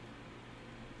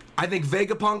 I think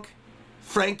Vegapunk,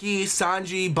 Frankie,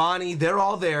 Sanji, Bonnie, they're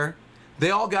all there.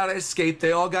 They all got to escape.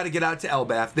 They all got to get out to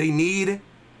Elbaf. They need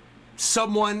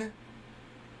someone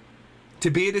to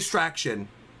be a distraction.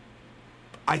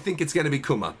 I think it's going to be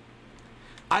Kuma.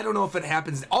 I don't know if it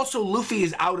happens. Also, Luffy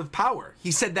is out of power.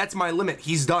 He said, that's my limit.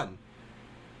 He's done.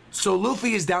 So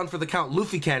Luffy is down for the count.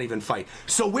 Luffy can't even fight.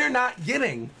 So we're not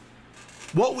getting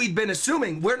what we'd been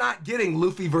assuming. We're not getting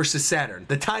Luffy versus Saturn.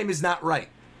 The time is not right.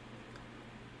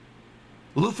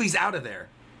 Luffy's out of there.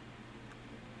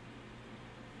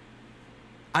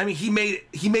 I mean, he made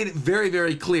it very,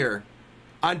 very clear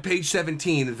on page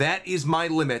 17, that is my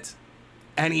limit.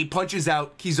 And he punches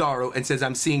out Kizaru and says,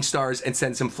 I'm seeing stars, and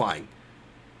sends him flying.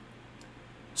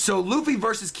 So Luffy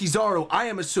versus Kizaru, I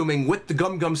am assuming with the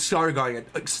Gum Gum Star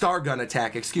Gun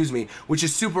attack, which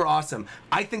is super awesome.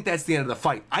 I think that's the end of the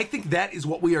fight. I think that is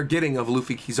what we are getting of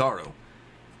Luffy Kizaru.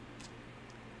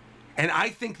 And I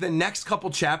think the next couple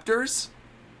chapters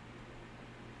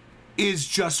is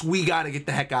just, we got to get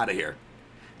the heck out of here.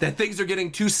 That things are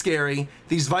getting too scary.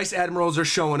 These vice admirals are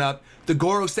showing up. The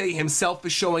Gorosei himself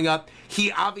is showing up.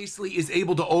 He obviously is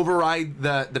able to override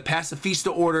the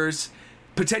pacifista orders,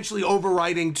 potentially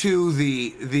overriding to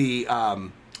the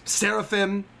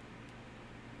Seraphim.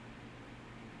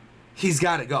 He's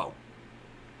got to go.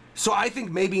 So I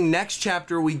think maybe next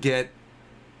chapter we get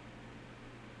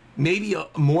maybe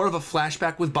more of a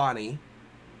flashback with Bonnie,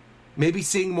 maybe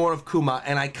seeing more of Kuma,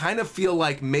 and I kind of feel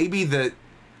like maybe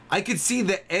I could see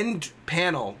the end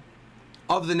panel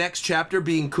of the next chapter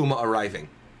being Kuma arriving,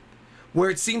 where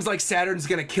it seems like Saturn's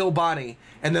gonna kill Bonnie,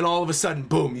 and then all of a sudden,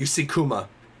 boom, you see Kuma.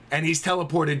 And he's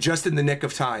teleported just in the nick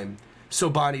of time, so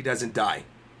Bonnie doesn't die.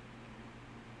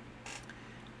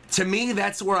 To me,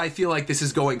 that's where I feel like this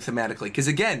is going thematically. Because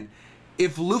again,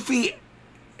 if Luffy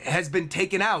has been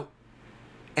taken out,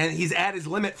 and he's at his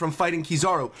limit from fighting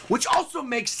Kizaru, which also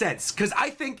makes sense, because I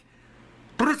think,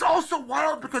 but it's also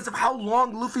wild because of how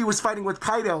long Luffy was fighting with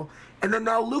Kaido, and then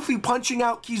now Luffy punching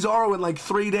out Kizaru in like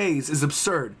 3 days is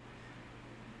absurd.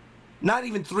 Not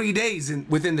even 3 days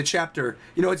within the chapter.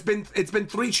 You know, it's been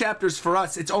 3 chapters for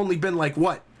us. It's only been like,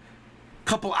 what?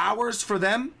 Couple hours for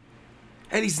them?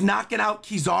 And he's knocking out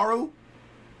Kizaru?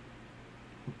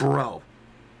 Bro.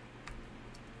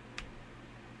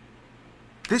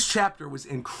 This chapter was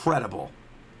incredible.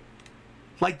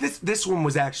 Like, this one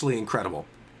was actually incredible.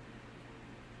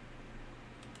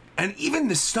 And even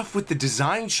the stuff with the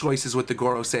design choices with the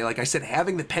Gorosei, like I said,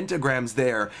 having the pentagrams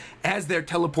there as their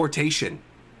teleportation.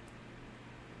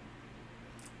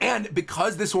 And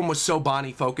because this one was so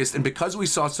Bonnie focused, and because we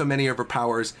saw so many of her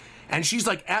powers, and she's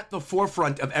like at the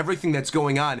forefront of everything that's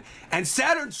going on, and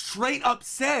Saturn straight up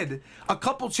said a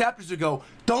couple chapters ago,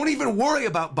 don't even worry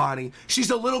about Bonnie.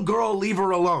 She's a little girl, leave her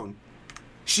alone.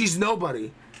 She's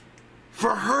nobody.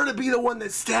 For her to be the one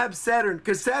that stabs Saturn,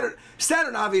 because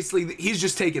Saturn obviously, he's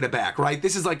just taken aback, right?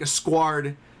 This is like a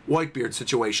squared Whitebeard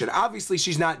situation. Obviously,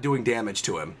 she's not doing damage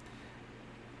to him.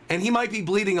 And he might be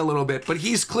bleeding a little bit, but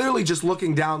he's clearly just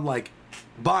looking down like,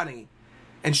 Bonnie.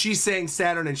 And she's saying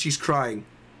Saturn and she's crying.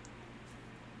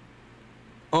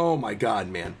 Oh my God,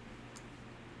 man.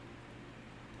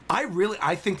 I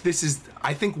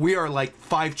think we are like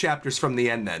 5 chapters from the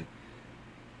end then.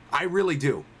 I really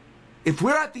do. If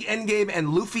we're at the end game and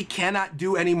Luffy cannot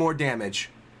do any more damage,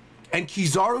 and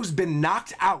Kizaru's been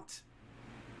knocked out,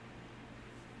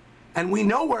 and we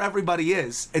know where everybody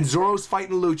is, and Zoro's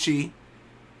fighting Lucci,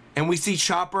 and we see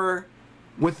Chopper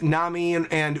with Nami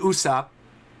and Usopp,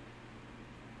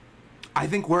 I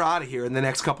think we're out of here in the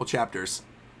next couple chapters.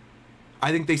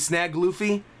 I think they snag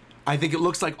Luffy. I think it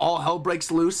looks like all hell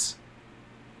breaks loose.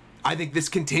 I think this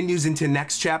continues into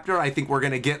next chapter. I think we're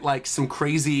going to get like some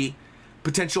crazy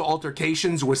potential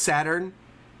altercations with Saturn.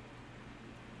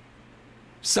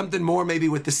 Something more maybe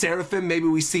with the Seraphim. Maybe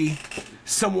we see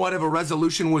somewhat of a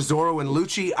resolution with Zoro and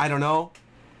Lucci. I don't know.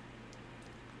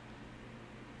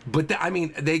 But I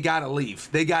mean, they gotta leave.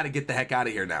 They gotta get the heck out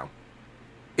of here now.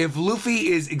 If Luffy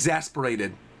is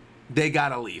exasperated, they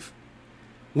gotta leave.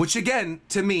 Which again,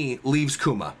 to me, leaves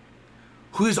Kuma,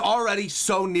 who is already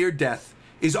so near death,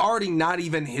 is already not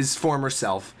even his former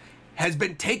self, has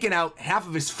been taken out half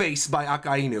of his face by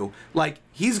Akainu. Like,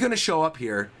 he's gonna show up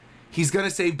here, he's gonna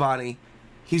save Bonnie,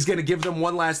 he's gonna give them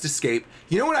one last escape.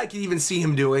 You know what I can even see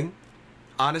him doing?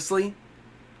 Honestly?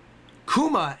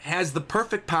 Kuma has the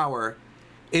perfect power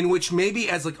in which maybe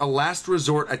as like a last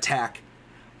resort attack,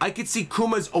 I could see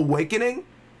Kuma's awakening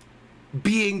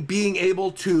being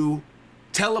able to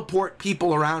teleport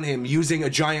people around him using a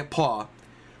giant paw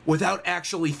without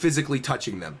actually physically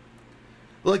touching them.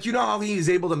 Like, you know how he is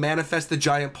able to manifest the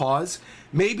giant paws?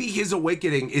 Maybe his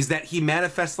awakening is that he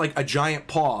manifests like a giant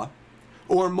paw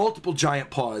or multiple giant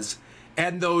paws,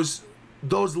 and those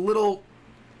little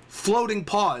floating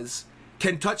paws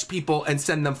can touch people and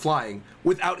send them flying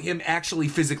without him actually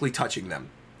physically touching them.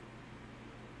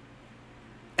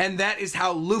 And that is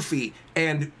how Luffy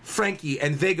and Frankie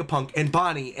and Vegapunk and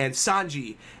Bonnie and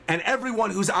Sanji and everyone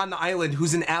who's on the island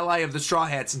who's an ally of the Straw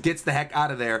Hats gets the heck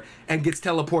out of there and gets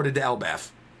teleported to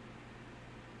Elbaf.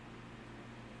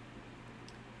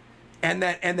 And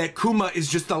that Kuma is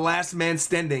just the last man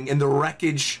standing in the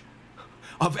wreckage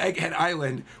of Egghead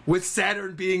Island, with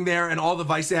Saturn being there and all the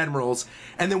Vice Admirals,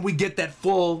 and then we get that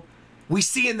we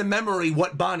see in the memory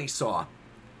what Bonnie saw,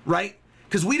 right?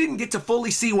 Because we didn't get to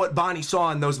fully see what Bonnie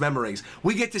saw in those memories.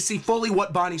 We get to see fully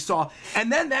what Bonnie saw,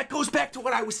 and then that goes back to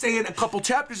what I was saying a couple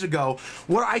chapters ago,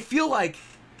 where I feel like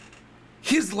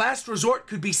his last resort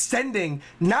could be sending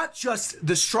not just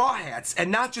the Straw Hats and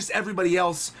not just everybody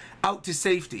else out to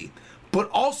safety,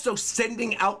 but also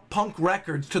sending out punk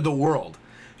records to the world.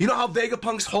 You know how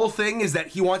Vegapunk's whole thing is that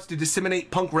he wants to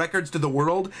disseminate punk records to the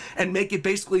world and make it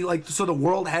basically like so the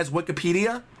world has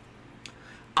Wikipedia?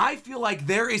 I feel like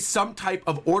there is some type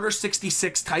of Order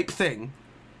 66 type thing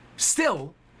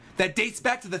still that dates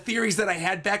back to the theories that I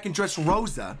had back in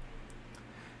Dressrosa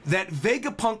that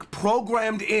Vegapunk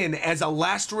programmed in as a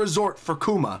last resort for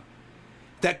Kuma,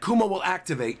 that Kuma will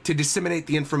activate to disseminate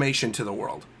the information to the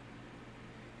world.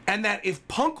 And that if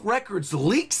Punk Records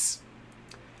leaks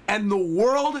and the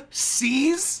world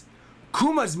sees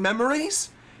Kuma's memories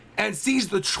and sees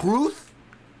the truth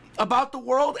about the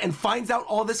world and finds out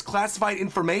all this classified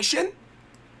information,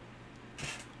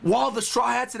 while the Straw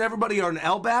Hats and everybody are in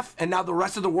Elbaf, and now the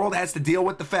rest of the world has to deal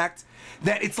with the fact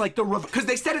that it's like because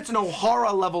they said it's an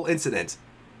Ohara level incident.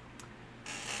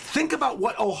 Think about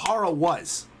what Ohara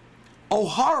was.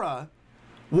 Ohara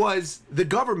was the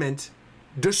government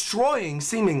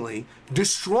seemingly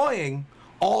destroying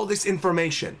all this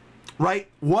information, right?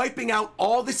 Wiping out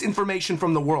all this information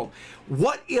from the world.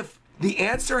 What if the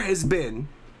answer has been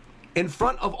in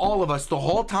front of all of us the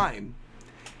whole time,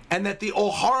 and that the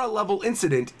Ohara level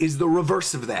incident is the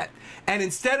reverse of that? And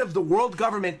instead of the world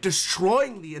government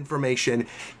destroying the information,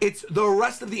 it's the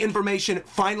rest of the information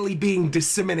finally being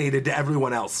disseminated to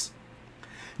everyone else.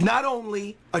 Not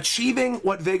only achieving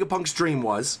what Vegapunk's dream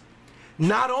was,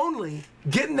 not only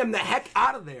getting them the heck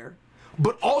out of there,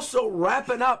 but also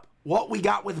wrapping up what we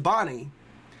got with Bonnie,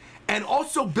 and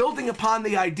also building upon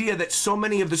the idea that so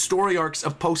many of the story arcs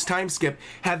of post-time skip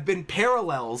have been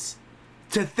parallels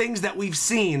to things that we've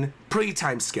seen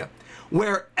pre-time skip,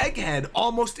 where Egghead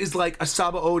almost is like a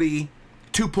Sabaody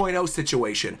 2.0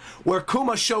 situation, where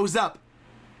Kuma shows up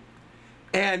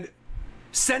and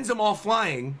sends them all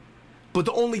flying, but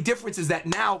the only difference is that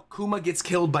now Kuma gets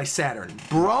killed by Saturn.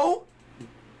 Bro?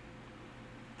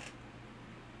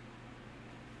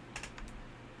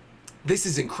 This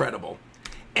is incredible.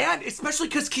 And especially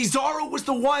because Kizaru was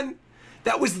the one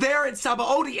that was there in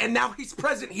Sabaody, and now he's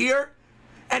present here,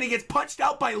 and he gets punched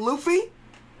out by Luffy?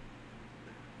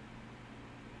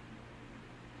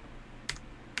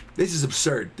 This is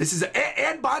absurd.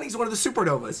 And Bonnie's one of the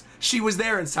supernovas. She was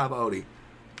there in Sabaody.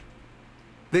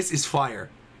 This is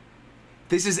fire.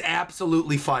 This is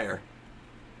absolutely fire.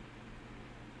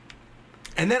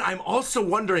 And then I'm also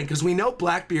wondering, because we know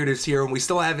Blackbeard is here, and we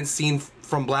still haven't seen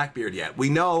from Blackbeard yet. We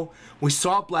know we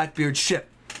saw Blackbeard's ship.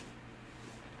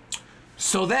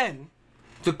 So then,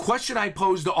 the question I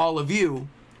pose to all of you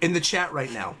in the chat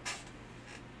right now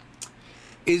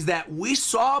is that we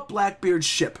saw Blackbeard's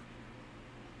ship.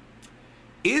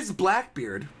 Is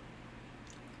Blackbeard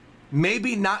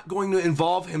maybe not going to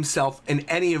involve himself in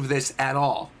any of this at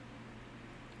all?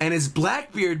 And is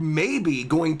Blackbeard maybe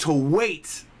going to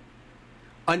wait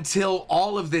until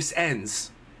all of this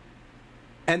ends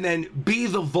and then be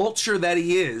the vulture that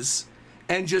he is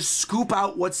and just scoop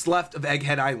out what's left of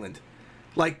Egghead Island?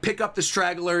 Like, pick up the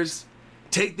stragglers,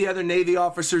 take the other Navy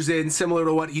officers in, similar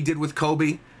to what he did with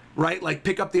Kobe, right? Like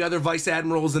pick up the other vice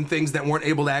admirals and things that weren't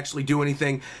able to actually do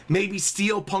anything. Maybe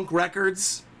steal Punk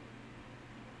Records.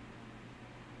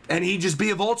 And he'd just be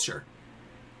a vulture.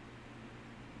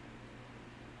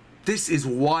 This is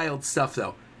wild stuff,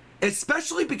 though.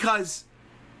 Especially because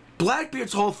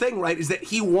Blackbeard's whole thing, right, is that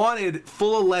he wanted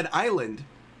Full of Lead Island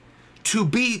to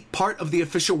be part of the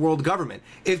official world government.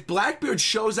 If Blackbeard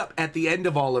shows up at the end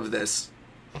of all of this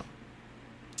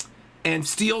and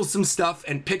steals some stuff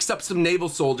and picks up some naval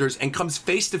soldiers and comes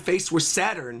face to face with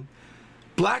Saturn,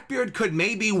 Blackbeard could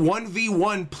maybe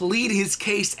 1v1 plead his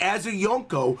case as a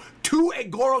Yonko to a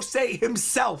Gorosei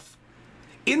himself.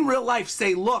 In real life,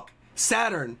 say, look,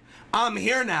 Saturn, I'm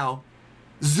here now.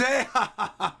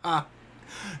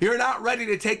 You're not ready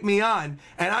to take me on,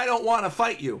 and I don't want to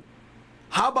fight you.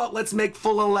 How about let's make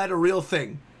Full of Lead a real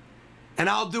thing? And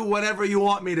I'll do whatever you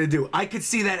want me to do. I could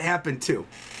see that happen too.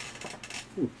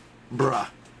 Bruh.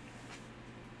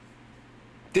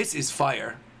 This is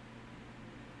fire.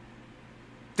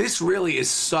 This really is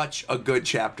such a good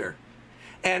chapter.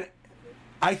 And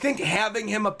I think having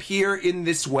him appear in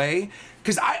this way,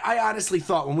 because I honestly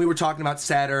thought when we were talking about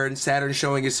Saturn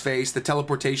showing his face, the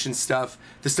teleportation stuff,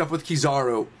 the stuff with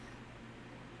Kizaru,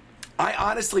 I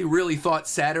honestly really thought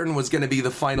Saturn was going to be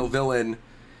the final villain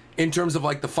in terms of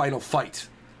like the final fight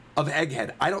of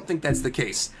Egghead. I don't think that's the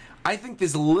case. I think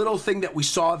this little thing that we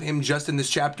saw of him just in this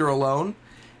chapter alone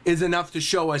is enough to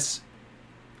show us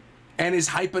and is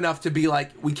hype enough to be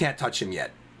like, we can't touch him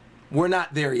yet. We're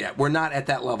not there yet. We're not at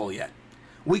that level yet.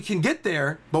 We can get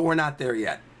there, but we're not there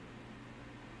yet.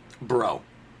 Bro.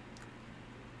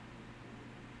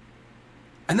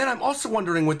 And then I'm also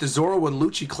wondering with the Zoro and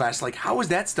Lucci class, like, how is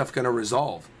that stuff going to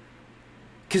resolve?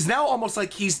 Because now almost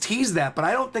like he's teased that, but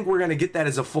I don't think we're going to get that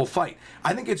as a full fight.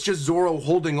 I think it's just Zoro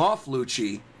holding off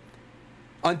Lucci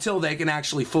until they can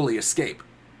actually fully escape.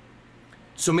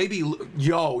 So maybe,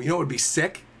 yo, you know what would be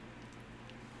sick?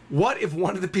 What if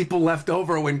one of the people left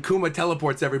over when Kuma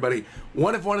teleports everybody,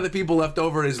 what if one of the people left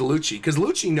over is Lucci? Because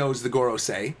Lucci knows the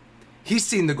Gorosei. He's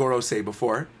seen the Gorosei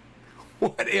before.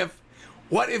 What if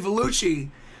Lucci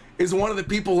is one of the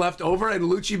people left over and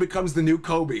Lucci becomes the new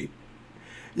Kobe?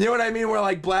 You know what I mean? Where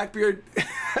like Blackbeard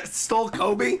stole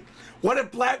Kobe? What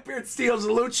if Blackbeard steals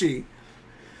Lucci?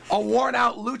 A worn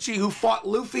out Lucci who fought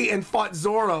Luffy and fought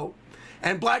Zoro.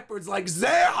 And Blackbeard's like,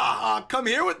 Zeha, come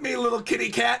here with me, little kitty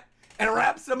cat. And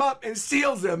wraps him up and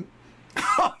steals him.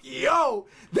 Yo,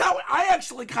 I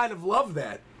actually kind of love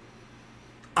that.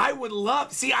 I would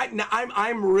love, see,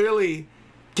 I'm really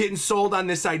getting sold on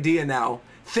this idea now.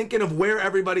 Thinking of where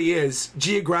everybody is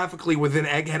geographically within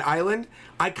Egghead Island,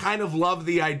 I kind of love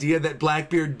the idea that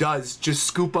Blackbeard does just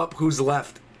scoop up who's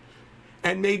left.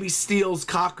 And maybe steals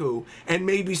Kaku, and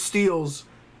maybe steals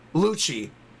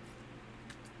Lucci.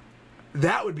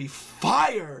 That would be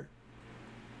fire.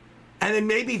 And then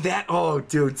maybe that, oh,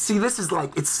 dude, see, this is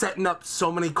like, it's setting up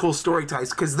so many cool story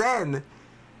ties. Because then,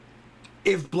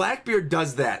 if Blackbeard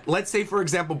does that, let's say, for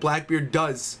example, Blackbeard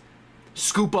does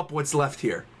scoop up what's left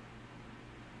here.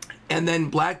 And then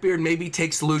Blackbeard maybe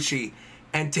takes Lucci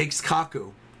and takes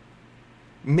Kaku.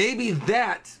 Maybe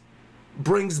that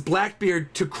brings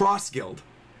Blackbeard to Cross Guild,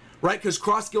 right? Because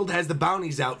Cross Guild has the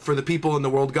bounties out for the people in the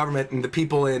world government and the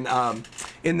people in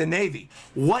the Navy.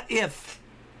 What if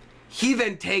he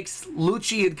then takes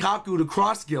Lucci and Kaku to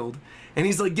Cross Guild, and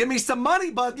he's like, give me some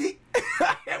money, Buggy.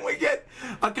 And we get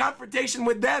a confrontation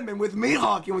with them and with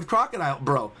Mihawk and with Crocodile.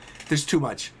 Bro, there's too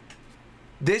much.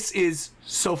 This is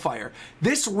so fire.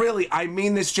 This really, I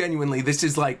mean this genuinely, this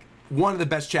is like one of the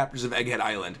best chapters of Egghead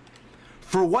Island.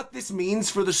 For what this means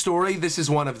for the story, this is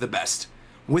one of the best.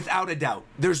 Without a doubt.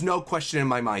 There's no question in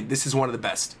my mind. This is one of the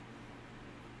best.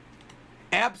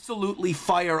 Absolutely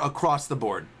fire across the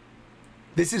board.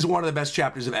 This is one of the best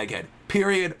chapters of Egghead.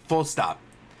 Period. Full stop.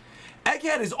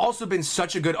 Egghead has also been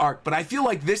such a good arc, but I feel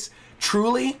like this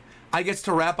truly, I get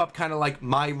to wrap up kind of like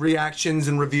my reactions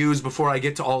and reviews before I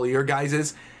get to all of your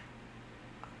guys's.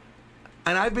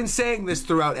 And I've been saying this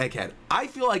throughout Egghead. I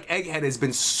feel like Egghead has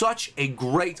been such a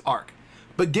great arc,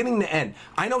 beginning to end.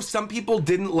 I know some people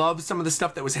didn't love some of the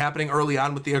stuff that was happening early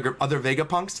on with the other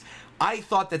Vegapunks. I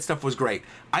thought that stuff was great.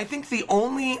 I think the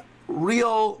only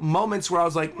real moments where I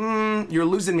was like, you're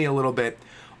losing me a little bit,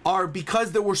 are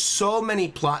because there were so many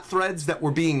plot threads that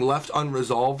were being left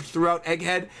unresolved throughout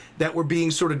Egghead that were being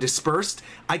sort of dispersed.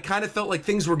 I kind of felt like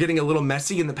things were getting a little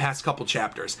messy in the past couple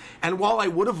chapters. And while I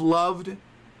would have loved,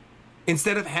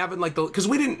 instead of having like the, because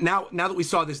we didn't, now that we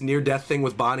saw this near-death thing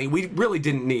with Bonnie, we really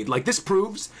didn't need, like this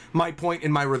proves my point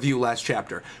in my review last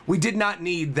chapter. We did not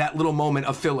need that little moment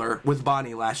of filler with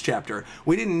Bonnie last chapter.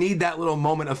 We didn't need that little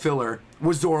moment of filler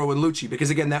with Zoro and Lucci,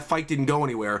 because again, that fight didn't go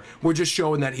anywhere. We're just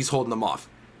showing that he's holding them off.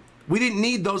 We didn't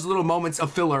need those little moments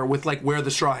of filler with like where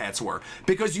the Straw Hats were,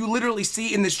 because you literally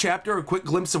see in this chapter a quick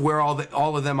glimpse of where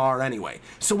all of them are anyway.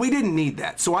 So we didn't need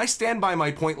that. So I stand by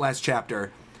my point last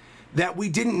chapter that we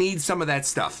didn't need some of that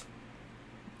stuff,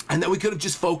 and that we could have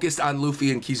just focused on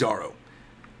Luffy and Kizaru.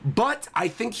 But I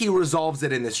think he resolves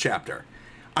it in this chapter.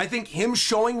 I think him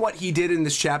showing what he did in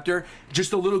this chapter,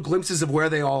 just a little glimpses of where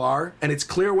they all are, and it's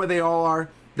clear where they all are,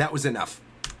 that was enough.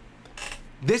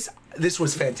 This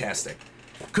was fantastic.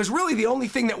 Because really the only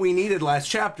thing that we needed last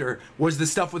chapter was the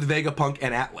stuff with Vegapunk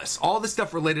and Atlas. All the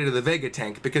stuff related to the Vega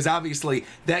tank, because obviously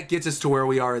that gets us to where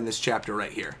we are in this chapter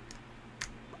right here.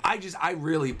 I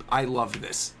love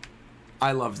this.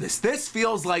 I love this. This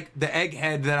feels like the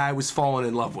egghead that I was falling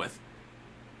in love with.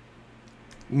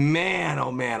 Man,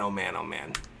 oh man, oh man, oh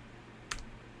man.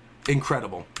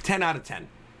 Incredible. 10 out of 10.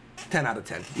 10 out of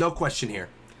 10. No question here.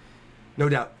 No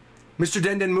doubt. Mr.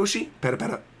 Denden Mushi, peta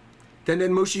peta.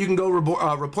 Denden Mushi, you can go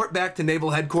report back to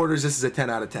Naval Headquarters. This is a 10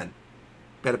 out of 10.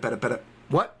 Peta peta peta.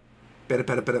 What? Peta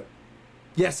peta peta.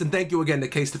 Yes, and thank you again to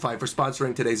Casetify for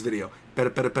sponsoring today's video. Peta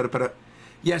peta peta peta.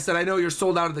 Yes, and I know you're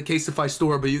sold out of the Casetify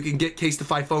store, but you can get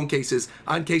Casetify phone cases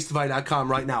on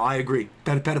Casetify.com right now. I agree.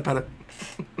 Peta peta peta.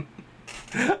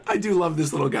 I do love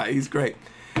this little guy. He's great.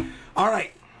 All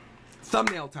right.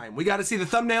 Thumbnail time. We got to see the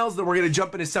thumbnails, then we're going to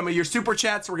jump into some of your super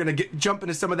chats. We're going to jump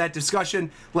into some of that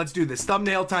discussion. Let's do this.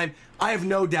 Thumbnail time. I have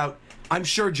no doubt. I'm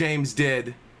sure James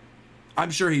did.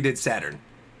 I'm sure he did Saturn.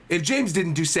 If James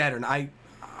didn't do Saturn, I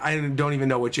don't even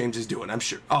know what James is doing. I'm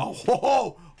sure. Oh,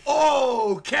 ho,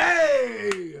 ho.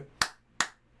 Okay.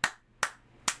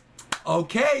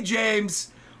 Okay,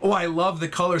 James. Oh, I love the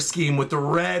color scheme with the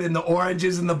red and the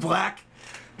oranges and the black.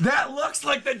 That looks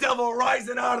like the devil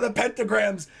rising out of the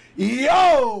pentagrams.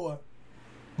 Yo!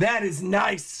 That is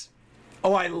nice.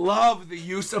 Oh, I love the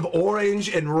use of orange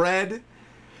and red,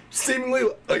 seemingly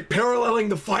like paralleling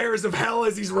the fires of hell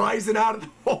as he's rising out of the...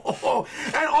 Oh.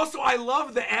 And also, I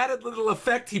love the added little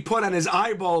effect he put on his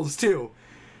eyeballs, too.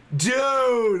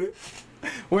 Dude!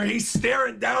 Where he's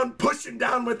staring down, pushing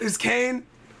down with his cane.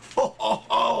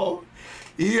 Oh.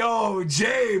 Yo,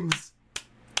 James.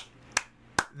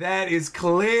 That is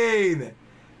clean.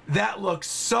 That looks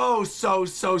so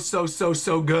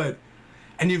good.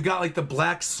 And you've got like the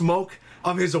black smoke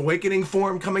of his awakening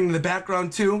form coming in the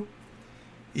background too.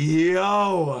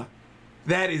 Yo,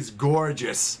 that is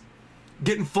gorgeous.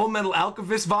 Getting Full Metal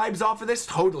Alchemist vibes off of this?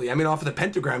 Totally. I mean, off of the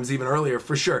pentagrams even earlier,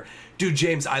 for sure. Dude,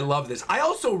 James, I love this. I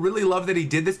also really love that he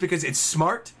did this because it's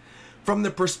smart from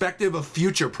the perspective of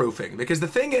future-proofing. Because the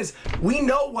thing is, we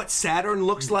know what Saturn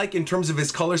looks like in terms of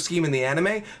his color scheme in the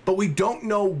anime, but we don't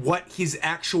know what his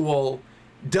actual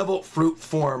Devil Fruit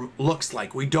form looks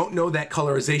like. We don't know that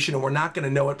colorization, and we're not going to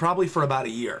know it probably for about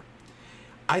a year.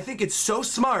 I think it's so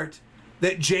smart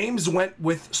that James went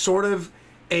with sort of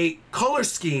a color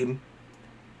scheme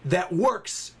that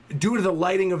works due to the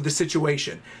lighting of the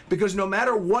situation. Because no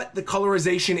matter what the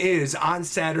colorization is on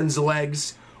Saturn's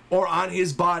legs, or on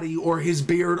his body, or his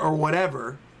beard, or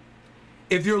whatever,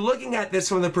 if you're looking at this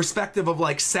from the perspective of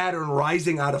like Saturn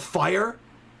rising out of fire,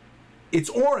 it's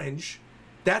orange.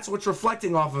 That's what's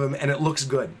reflecting off of him, and it looks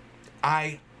good.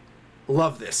 I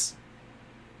love this.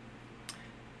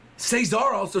 Cesar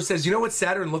also says, you know what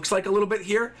Saturn looks like a little bit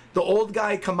here? The old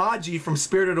guy Kamaji from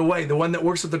Spirited Away, the one that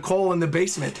works with the coal in the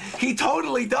basement. He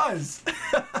totally does.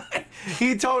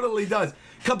 He totally does.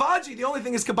 Kabaji, the only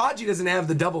thing is Kabaji doesn't have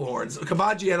the devil horns.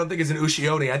 Kabaji I don't think is an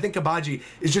Ushioni. I think Kabaji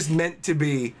is just meant to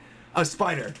be a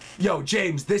spider. Yo,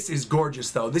 James, this is gorgeous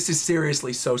though. This is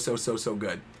seriously so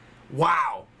good.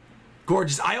 Wow.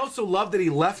 Gorgeous. I also love that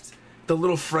he left the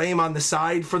little frame on the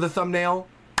side for the thumbnail.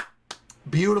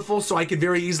 Beautiful, so I could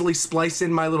very easily splice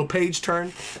in my little page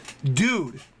turn.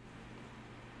 Dude.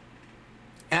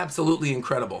 Absolutely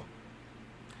incredible.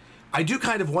 I do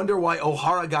kind of wonder why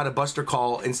Ohara got a buster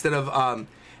call instead of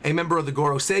a member of the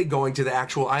Gorosei going to the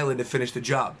actual island to finish the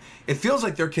job. It feels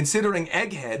like they're considering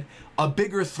Egghead a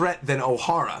bigger threat than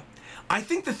Ohara. I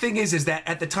think the thing is that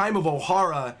at the time of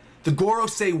Ohara, the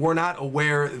Gorosei were not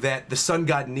aware that the sun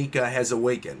god Nika has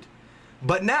awakened.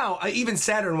 But now, even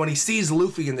Saturn, when he sees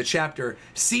Luffy in the chapter,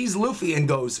 sees Luffy and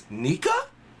goes, Nika?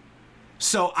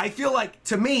 So I feel like,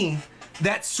 to me,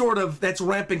 that's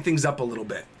ramping things up a little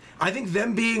bit. I think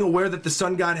them being aware that the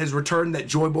Sun God has returned, that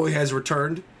Joy Boy has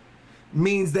returned,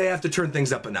 means they have to turn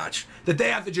things up a notch. That they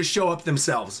have to just show up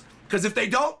themselves. Because if they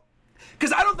don't,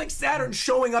 because I don't think Saturn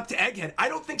showing up to Egghead, I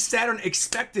don't think Saturn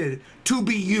expected to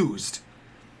be used.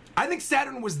 I think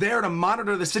Saturn was there to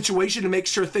monitor the situation to make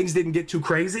sure things didn't get too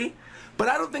crazy, but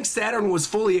I don't think Saturn was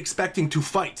fully expecting to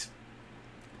fight.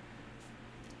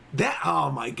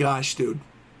 Oh my gosh, dude.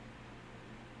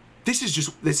 This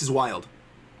is wild.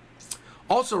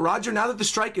 Also, Roger, now that the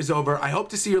strike is over, I hope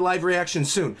to see your live reaction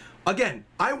soon. Again,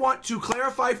 I want to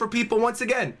clarify for people once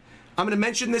again. I'm going to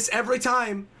mention this every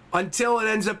time until it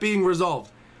ends up being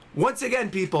resolved. Once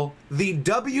again, people, the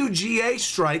WGA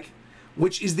strike,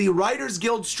 which is the Writers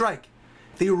Guild strike,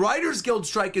 the Writers Guild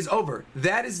strike is over.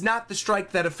 That is not the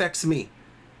strike that affects me.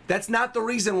 That's not the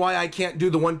reason why I can't do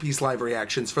the One Piece live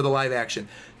reactions for the live action.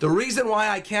 The reason why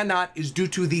I cannot is due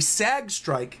to the SAG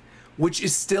strike, which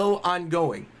is still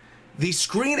ongoing. The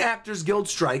Screen Actors Guild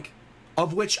strike,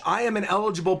 of which I am an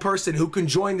eligible person who can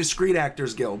join the Screen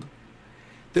Actors Guild.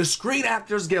 The Screen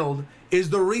Actors Guild is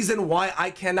the reason why I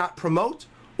cannot promote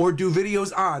or do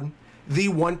videos on the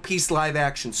One Piece live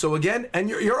action. So again, and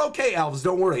you're okay, Alves,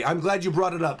 don't worry. I'm glad you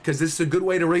brought it up because this is a good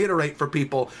way to reiterate for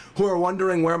people who are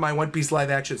wondering where my One Piece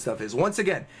live action stuff is. Once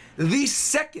again, the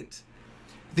second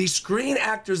the Screen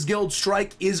Actors Guild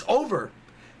strike is over,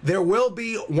 there will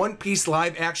be One Piece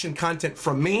live action content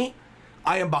from me.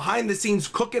 I am behind the scenes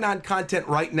cooking on content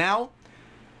right now.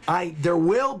 There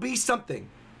will be something.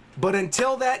 But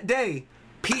until that day,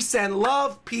 peace and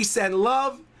love, peace and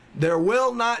love. There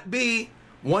will not be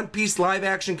One Piece live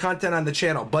action content on the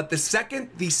channel. But the second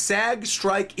the SAG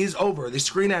strike is over, the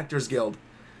Screen Actors Guild,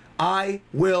 I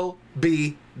will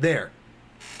be there.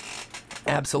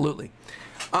 Absolutely.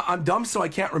 I'm dumb, so I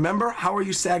can't remember. How are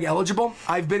you SAG eligible?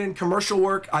 I've been in commercial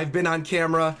work. I've been on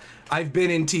camera. I've been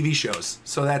in TV shows.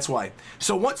 So that's why.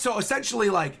 So essentially,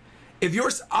 like,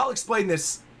 I'll explain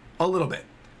this a little bit.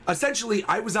 Essentially,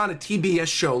 I was on a TBS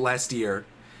show last year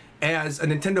as a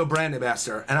Nintendo brand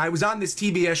ambassador, and I was on this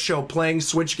TBS show playing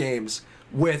Switch games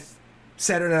with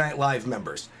Saturday Night Live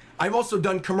members. I've also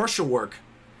done commercial work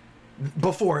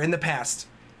before in the past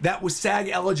that was SAG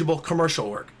eligible commercial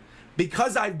work.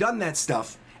 Because I've done that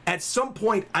stuff, at some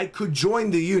point I could join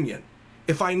the union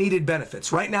if I needed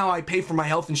benefits. Right now I pay for my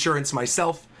health insurance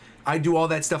myself. I do all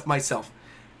that stuff myself.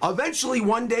 Eventually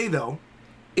one day though,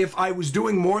 if I was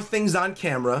doing more things on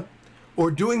camera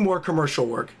or doing more commercial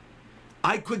work,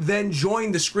 I could then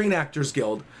join the Screen Actors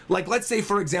Guild. Like, let's say,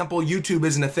 for example, YouTube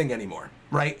isn't a thing anymore,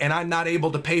 right? And I'm not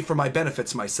able to pay for my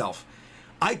benefits myself.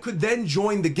 I could then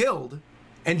join the guild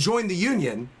and join the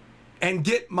union and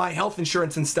get my health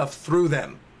insurance and stuff through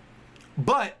them.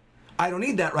 But I don't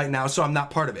need that right now, so I'm not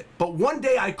part of it. But one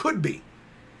day I could be.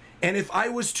 And if I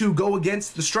was to go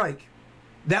against the strike,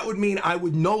 that would mean I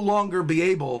would no longer be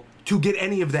able to get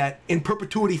any of that in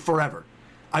perpetuity forever.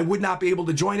 I would not be able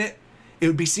to join it. It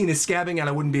would be seen as scabbing and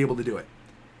I wouldn't be able to do it.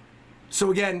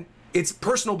 So again, it's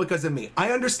personal because of me.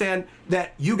 I understand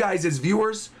that you guys as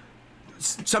viewers,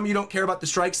 some of you don't care about the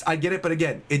strikes. I get it, but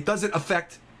again, it doesn't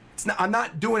affect, I'm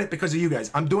not doing it because of you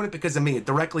guys. I'm doing it because of me. It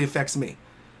directly affects me.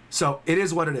 So it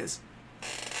is what it is.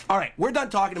 All right, we're done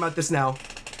talking about this now.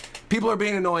 People are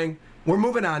being annoying. We're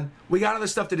moving on. We got other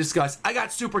stuff to discuss. I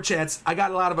got super chats. I got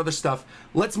a lot of other stuff.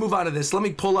 Let's move on to this. Let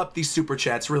me pull up these super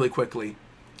chats really quickly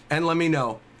and let me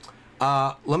know.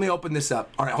 Let me open this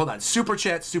up. All right, hold on. Super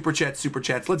chats, super chats, super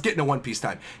chats. Let's get into One Piece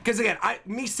time. Because again,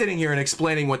 me sitting here and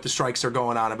explaining what the strikes are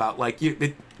going on about, like,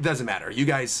 it doesn't matter. You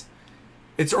guys,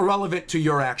 it's irrelevant to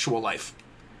your actual life.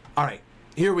 All right,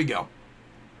 here we go.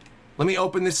 Let me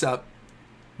open this up.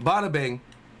 Bada bing,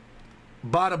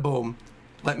 bada boom.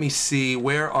 Let me see.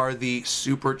 Where are the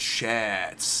super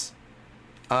chats?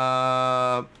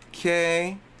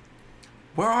 Okay.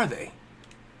 Where are they?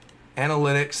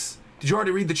 Analytics. Did you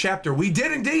already read the chapter? We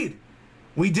did indeed.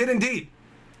 We did indeed.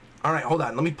 All right, hold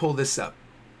on. Let me pull this up.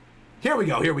 Here we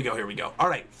go. Here we go. Here we go. All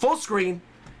right, full screen.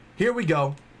 Here we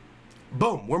go.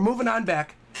 Boom. We're moving on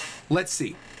back. Let's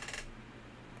see.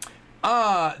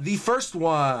 The first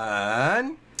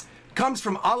one comes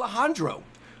from Alejandro,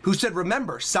 who said,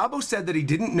 remember, Sabo said that he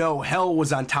didn't know hell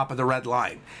was on top of the red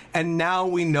line, and now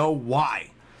we know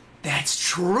why. That's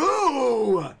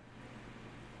true.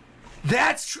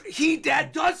 That's true.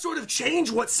 That does sort of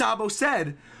change what Sabo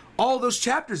said all those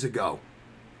chapters ago.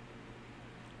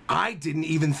 I didn't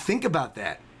even think about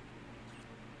that.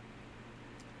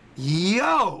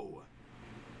 Yo.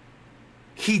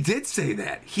 He did say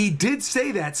that. He did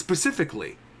say that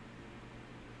specifically.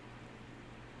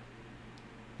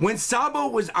 When Sabo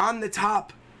was on the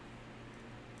top.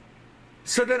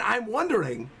 So then I'm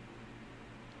wondering,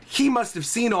 he must have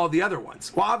seen all the other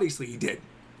ones. Well, obviously he did.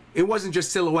 It wasn't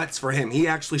just silhouettes for him. He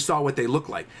actually saw what they look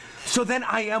like. So then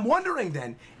I am wondering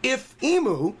then, if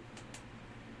Emu,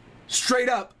 straight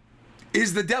up,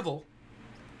 is the devil,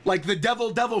 like the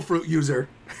devil fruit user,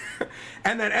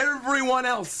 and that everyone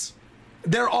else,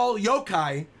 they're all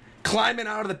yokai climbing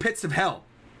out of the pits of hell.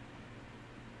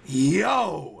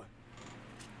 Yo!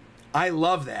 I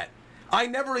love that. I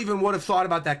never even would have thought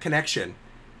about that connection.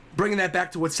 Bringing that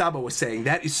back to what Sabo was saying.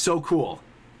 That is so cool.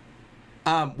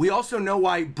 We also know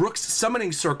why Brooks'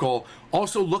 summoning circle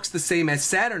also looks the same as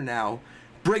Saturn now,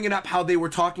 bringing up how they were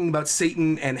talking about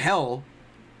Satan and hell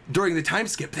during the time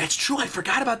skip. That's true. I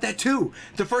forgot about that too.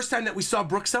 The first time that we saw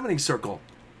Brooks' summoning circle.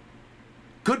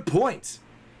 Good point.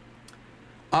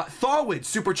 Thawwood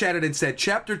super chatted and said,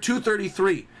 Chapter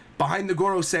 233, Behind the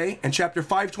Gorosei, and Chapter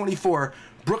 524,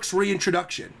 Brooks'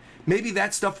 reintroduction. Maybe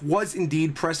that stuff was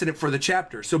indeed precedent for the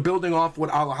chapter. So building off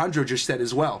what Alejandro just said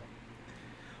as well.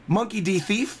 Monkey D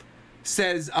Thief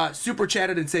says, super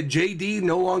chatted and said, JD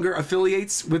no longer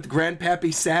affiliates with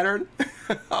Grandpappy Saturn.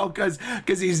 Oh, because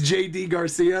he's JD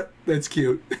Garcia. That's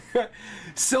cute.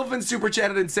 Sylvan super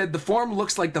chatted and said, the form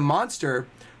looks like the monster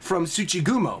from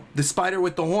Tsuchigumo, the spider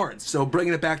with the horns. So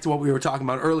bringing it back to what we were talking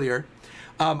about earlier.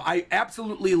 I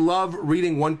absolutely love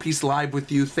reading One Piece live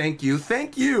with you. Thank you.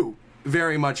 Thank you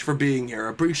very much for being here.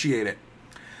 Appreciate it.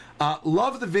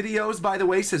 Love the videos, by the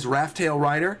way, says Raftail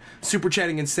Rider, super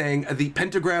chatting and saying the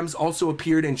pentagrams also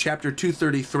appeared in Chapter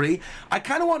 233. I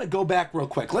kind of want to go back real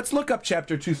quick. Let's look up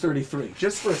Chapter 233,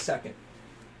 just for a second.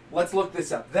 Let's look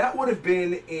this up. That would have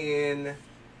been in,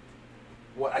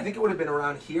 what, I think it would have been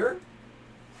around here.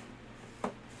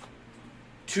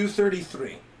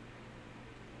 233.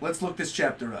 Let's look this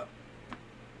chapter up.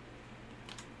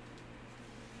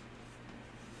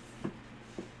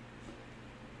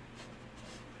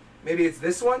 Maybe it's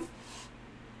this one?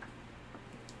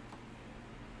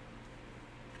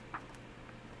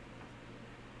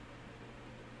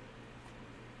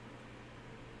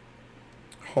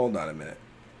 Hold on a minute.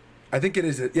 I think it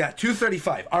is, yeah,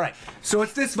 235. All right, so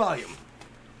it's this volume.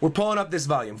 We're pulling up this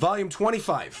volume. Volume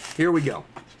 25. Here we go.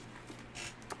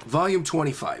 Volume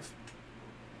 25.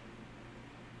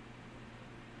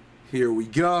 Here we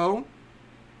go.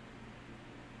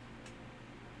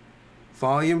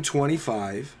 Volume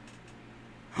 25.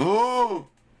 Oh,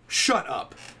 shut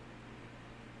up.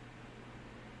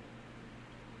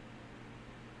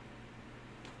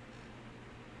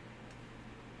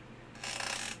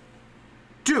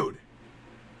 Dude.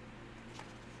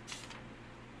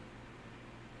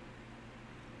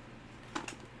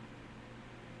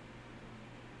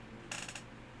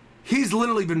 He's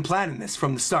literally been planning this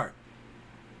from the start.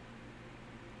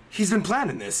 He's been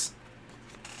planning this.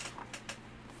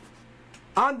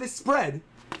 On this spread,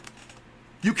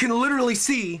 you can literally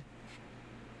see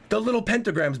the little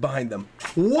pentagrams behind them.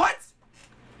 What?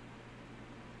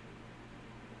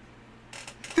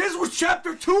 This was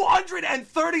chapter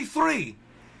 233.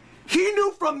 He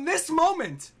knew from this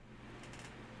moment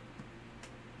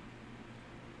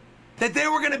that they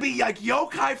were going to be like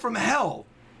yokai from hell.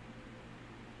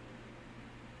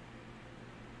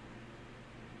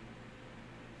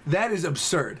 That is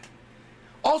absurd.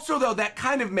 Also, though, that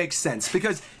kind of makes sense,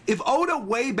 because if Oda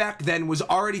way back then was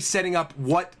already setting up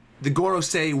what the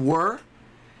Gorosei were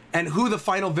and who the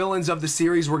final villains of the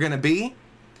series were going to be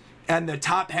and the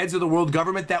top heads of the world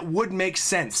government, that would make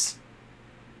sense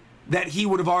that he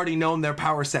would have already known their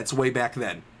power sets way back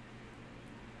then.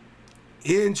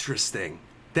 Interesting.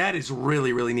 That is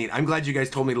really, really neat. I'm glad you guys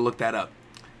told me to look that up.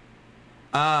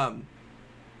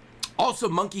 Also,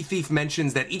 Monkey Thief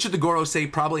mentions that each of the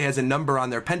Gorosei probably has a number on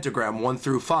their pentagram, 1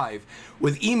 through 5,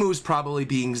 with Emu's probably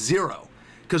being 0,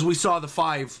 because we saw the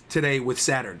 5 today with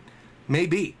Saturn.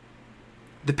 Maybe.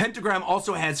 The pentagram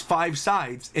also has 5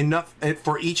 sides, enough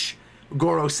for each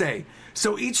Gorosei.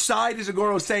 So each side is a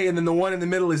Gorosei, and then the one in the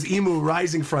middle is Emu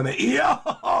rising from it.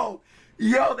 Yo!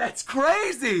 Yo, that's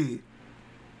crazy!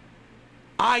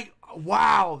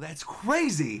 Wow, that's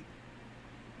crazy.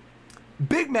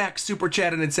 Big Mac super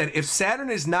chatted and said, if Saturn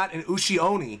is not an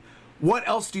Ushioni, what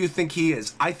else do you think he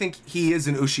is? I think he is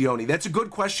an Ushioni. That's a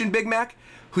good question, Big Mac,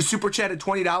 who super chatted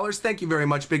 $20. Thank you very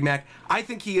much, Big Mac. I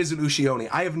think he is an Ushioni.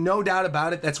 I have no doubt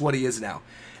about it. That's what he is now.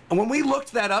 And when we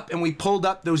looked that up and we pulled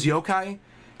up those yokai,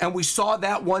 and we saw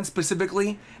that one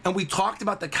specifically, and we talked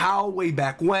about the cow way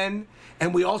back when,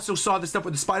 and we also saw the stuff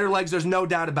with the spider legs, there's no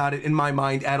doubt about it in my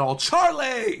mind at all.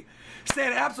 Charlie!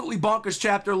 Saying absolutely bonkers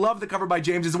chapter. Love the cover by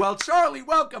James as well. Charlie,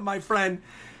 welcome, my friend.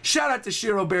 Shout out to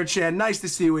Shiro Bear Chan. Nice to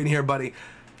see you in here, buddy.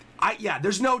 Yeah,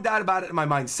 there's no doubt about it in my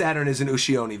mind. Saturn is an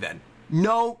Ushioni then.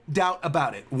 No doubt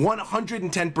about it.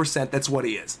 110% that's what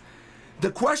he is. The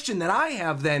question that I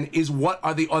have then is, what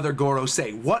are the other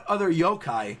Gorosei? What other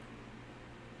yokai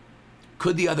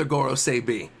could the other Gorosei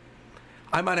be?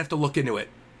 I might have to look into it.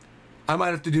 I might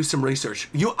have to do some research.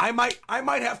 I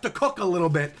might have to cook a little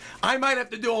bit. I might have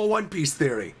to do a One Piece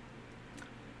theory.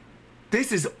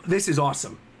 This is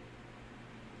awesome.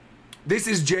 This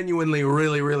is genuinely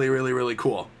really, really, really, really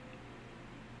cool.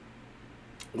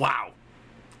 Wow.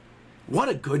 What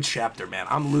a good chapter, man.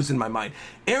 I'm losing my mind.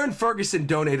 Aaron Ferguson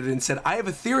donated and said, I have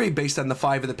a theory based on the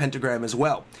 5 of the pentagram as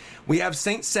well. We have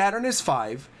St. Saturn as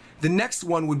 5. The next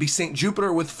one would be St.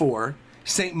 Jupiter with 4.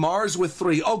 St. Mars with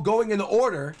 3. Oh, going in the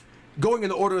order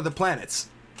of the planets.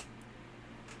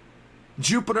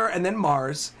 Jupiter and then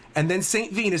Mars, and then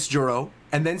St. Venus, Juro,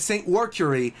 and then St.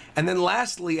 Mercury, and then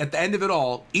lastly, at the end of it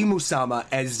all, Imu-sama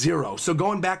as 0. So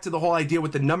going back to the whole idea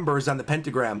with the numbers on the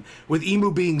pentagram, with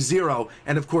Imu being 0,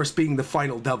 and of course being the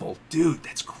final devil. Dude,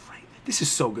 that's great. This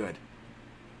is so good.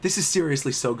 This is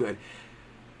seriously so good.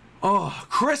 Oh,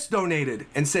 Chris donated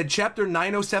and said, chapter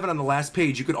 907 on the last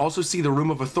page, you could also see the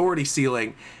Room of Authority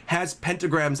ceiling has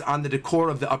pentagrams on the decor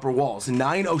of the upper walls.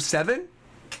 907?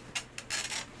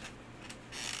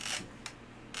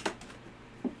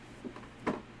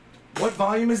 What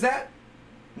volume is that?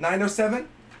 907?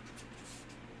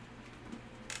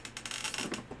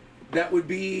 That would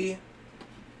be,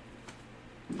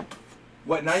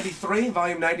 what, 93?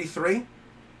 Volume 93?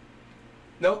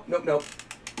 Nope.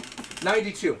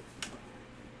 92.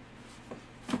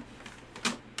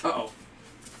 Uh-oh.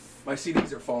 My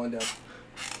CDs are falling down.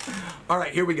 All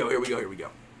right, here we go. Here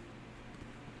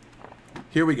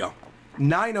we go.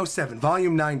 907,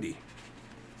 volume 90.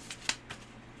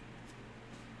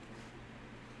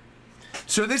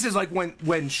 So this is like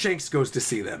when Shanks goes to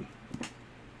see them.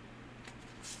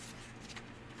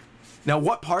 Now,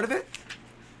 what part of it?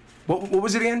 What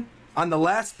was it in? On the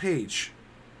last page.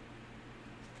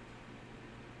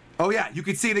 Oh, yeah, you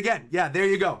could see it again. Yeah, there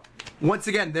you go. Once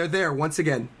again, they're there once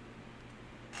again.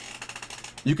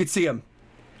 You could see them.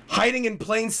 Hiding in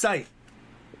plain sight.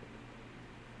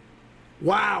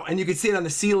 Wow, and you can see it on the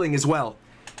ceiling as well.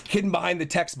 Hidden behind the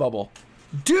text bubble.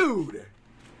 Dude!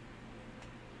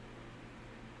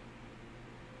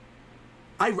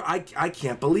 I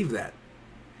can't believe that.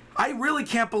 I really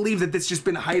can't believe that that's just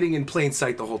been hiding in plain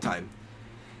sight the whole time.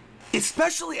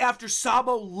 Especially after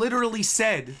Sabo literally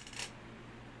said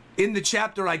in the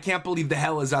chapter, I can't believe the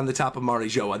hell is on the top of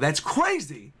Marijoa. That's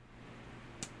crazy.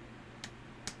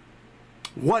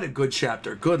 What a good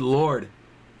chapter. Good Lord.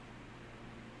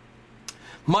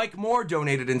 Mike Moore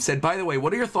donated and said, by the way,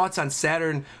 what are your thoughts on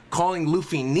Saturn calling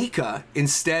Luffy Nika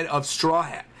instead of Straw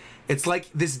Hat? It's like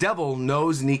this devil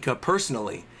knows Nika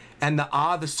personally. And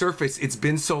the surface, it's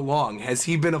been so long. Has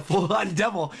he been a full-on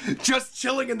devil just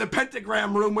chilling in the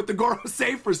pentagram room with the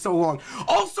Gorosei for so long?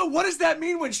 Also, what does that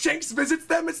mean when Shanks visits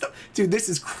them and stuff? Dude, this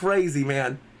is crazy,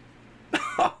 man.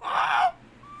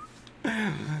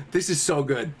 This is so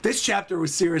good. This chapter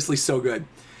was seriously so good.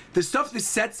 The stuff this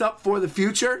sets up for the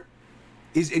future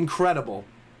is incredible.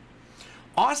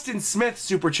 Austin Smith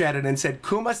super chatted and said,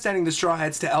 Kuma sending the Straw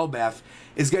Hats to Elbaf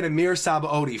is going to mirror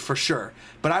Sabaody for sure.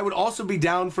 But I would also be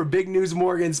down for Big News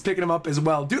Morgans picking him up as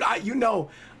well. Dude, I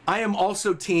am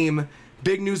also team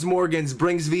Big News Morgans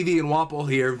brings Vivi and Wapple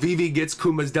here. Vivi gets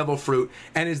Kuma's Devil Fruit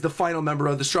and is the final member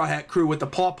of the Straw Hat crew with the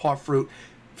Paw Paw Fruit,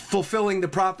 fulfilling the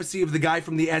prophecy of the guy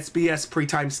from the SBS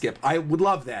pre-time skip. I would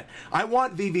love that. I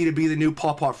want Vivi to be the new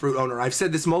Paw Paw Fruit owner. I've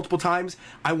said this multiple times.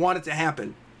 I want it to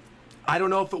happen. I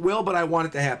don't know if it will, but I want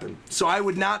it to happen. So I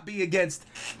would not be against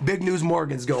Big News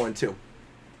Morgans going to.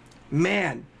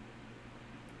 Man.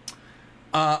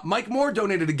 Mike Moore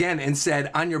donated again and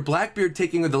said, on your Blackbeard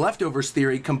taking the leftovers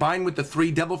theory, combined with the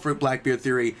 3 Devil Fruit Blackbeard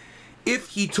theory, if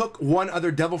he took one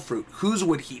other Devil Fruit, whose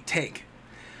would he take?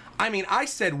 I mean, I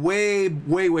said way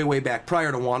back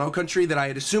prior to Wano Country that I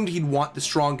had assumed he'd want the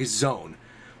strongest zone,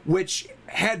 which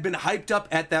had been hyped up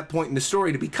at that point in the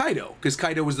story to be Kaido, because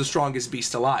Kaido was the strongest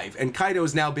beast alive, and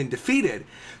Kaido's now been defeated.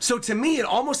 So to me, it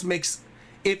almost makes,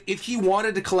 if he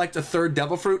wanted to collect a 3rd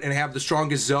Devil Fruit and have the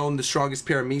strongest zone, the strongest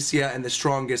Paramecia, and the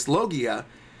strongest Logia,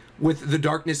 with the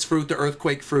Darkness Fruit, the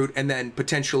Earthquake Fruit, and then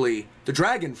potentially the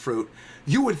Dragon Fruit,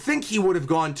 you would think he would have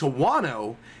gone to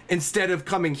Wano instead of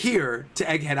coming here to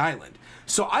Egghead Island.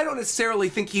 So I don't necessarily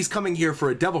think he's coming here for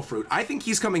a Devil Fruit. I think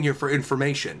he's coming here for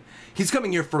information. He's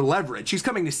coming here for leverage. He's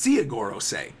coming to see a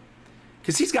Gorosei,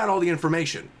 because he's got all the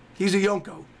information. He's a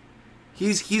Yonko.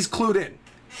 He's clued in.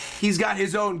 He's got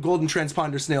his own golden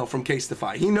transponder snail from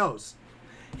Case-Defy. He knows.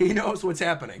 He knows what's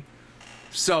happening.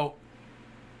 So,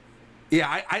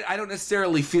 yeah, I don't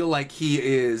necessarily feel like he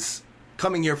is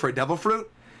coming here for a Devil Fruit.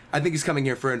 I think he's coming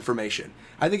here for information.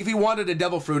 I think if he wanted a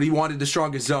Devil Fruit, he wanted the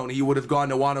strongest zone, he would have gone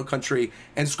to Wano Country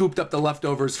and scooped up the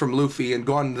leftovers from Luffy and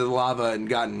gone into the lava and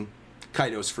gotten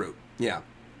Kaido's fruit. Yeah.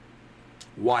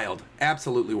 Wild.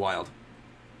 Absolutely wild.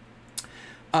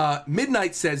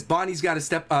 Midnight says Bonnie's got to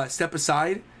step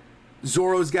aside.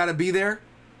 Zoro's got to be there.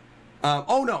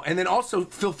 Oh, no. And then also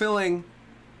fulfilling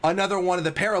another one of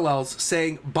the parallels,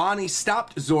 saying Bonnie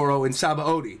stopped Zoro in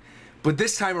Sabaody. But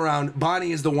this time around,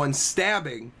 Bonnie is the one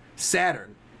stabbing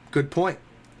Saturn. Good point.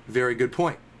 Very good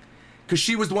point. Because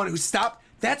she was the one who stopped.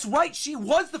 That's right. She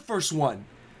was the first one.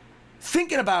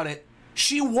 Thinking about it,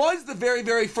 she was the very,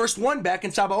 very first one back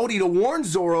in Sabaody to warn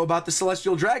Zoro about the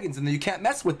celestial dragons and that you can't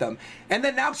mess with them. And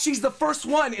then now she's the first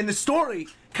one in the story,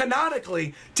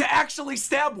 canonically, to actually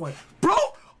stab one. Bro,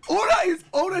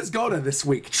 Oda is Goda this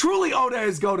week. Truly Oda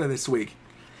is Goda this week.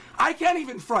 I can't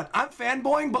even front. I'm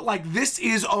fanboying, but like this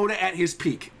is Oda at his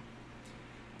peak.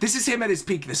 This is him at his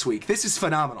peak this week. This is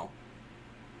phenomenal.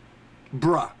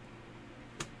 Bruh.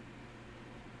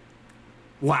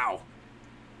 Wow.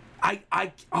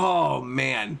 Oh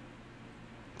man.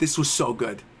 This was so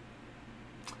good.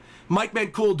 Mike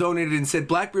Mancool donated and said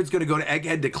Blackbeard's gonna go to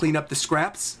Egghead to clean up the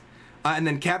scraps and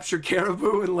then capture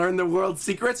Caribou and learn the world's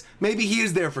secrets. Maybe he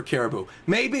is there for Caribou.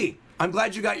 Maybe. I'm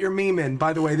glad you got your meme in,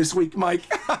 by the way, this week, Mike.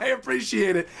 I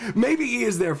appreciate it. Maybe he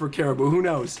is there for Caribou. Who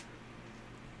knows?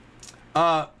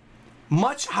 How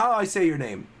do I say your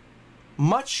name?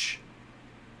 Mucha?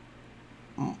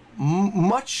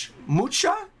 Much?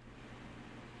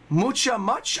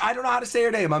 I don't know how to say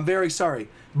her name. I'm very sorry.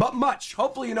 But Much,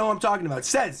 hopefully you know what I'm talking about,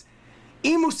 says,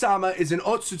 Imu-sama is an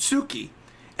Otsutsuki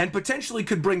and potentially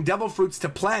could bring devil fruits to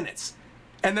planets.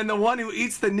 And then the one who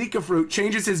eats the Nika fruit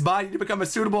changes his body to become a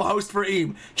suitable host for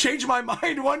Im. Change my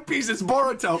mind, One Piece is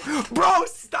Boruto. Bro,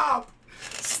 stop.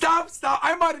 Stop.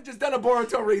 I might have just done a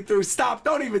Boruto read-through. Stop.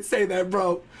 Don't even say that,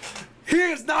 bro. He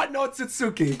is not no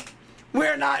Otsutsuki.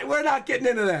 We're not getting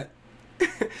into that.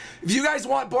 If you guys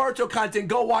want Boruto content,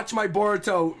 go watch my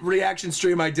Boruto reaction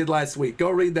stream I did last week.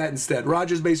 Go read that instead.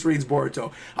 RogersBase reads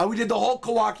Boruto. We did the whole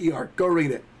Kawaki arc. Go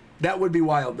read it. That would be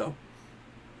wild, though.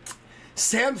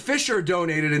 Sam Fisher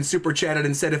donated and super chatted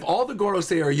and said, if all the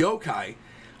Gorosei are yokai,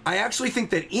 I actually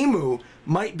think that Imu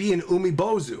might be an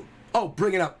Umibozu. Oh,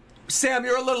 bring it up. Sam,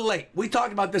 you're a little late. We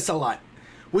talked about this a lot.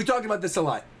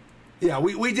 Yeah,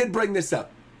 we did bring this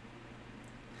up.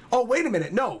 Oh, wait a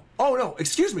minute. No. Oh, no.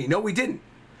 Excuse me. No, we didn't.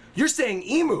 You're saying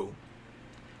Imu.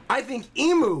 I think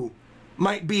Imu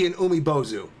might be an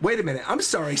Umibozu. Wait a minute. I'm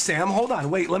sorry, Sam. Hold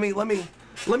on. Wait. Let me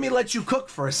let you cook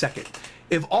for a second.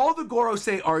 If all the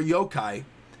Gorosei are yokai,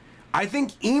 I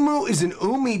think Imu is an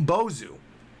Umibozu.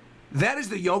 That is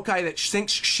the yokai that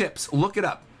sinks ships. Look it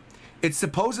up. It's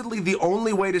supposedly the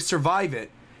only way to survive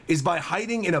it is by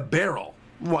hiding in a barrel.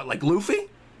 What, like Luffy?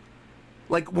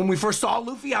 Like when we first saw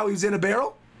Luffy, how he was in a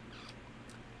barrel?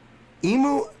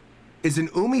 Imu is an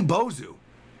Umibozu.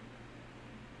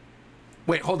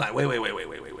 Wait, hold on.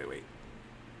 Wait.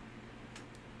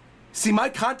 See, my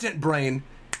content brain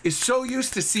is so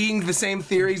used to seeing the same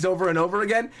theories over and over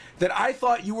again that I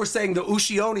thought you were saying the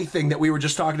Ushioni thing that we were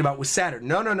just talking about with Saturn.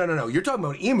 No. You're talking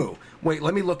about Imu. Wait,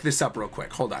 let me look this up real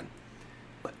quick. Hold on.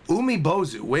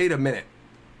 Umibozu. Wait a minute.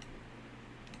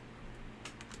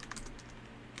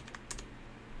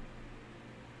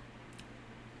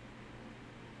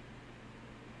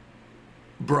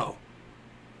 Bro.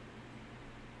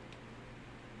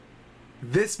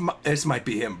 This might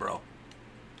be him, bro.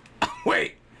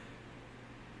 Wait.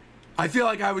 I feel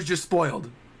like I was just spoiled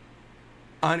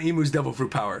on Imu's devil fruit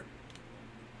power.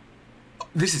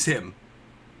 This is him.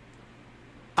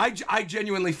 I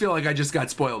genuinely feel like I just got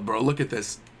spoiled, bro. Look at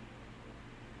this.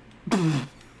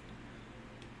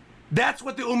 That's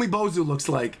what the Umibozu looks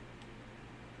like.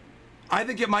 I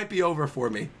think it might be over for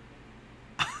me.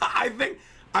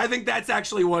 I think that's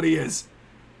actually what he is.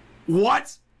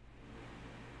 What?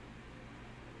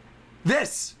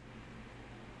 This.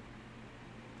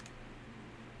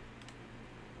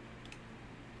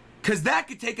 Because that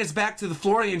could take us back to the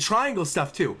Florian Triangle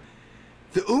stuff, too.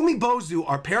 The Umibozu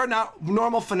are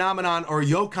paranormal phenomenon or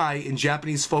yokai in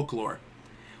Japanese folklore.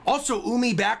 Also,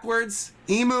 Umi backwards,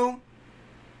 Imu.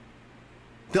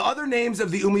 The other names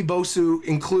of the Umibozu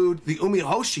include the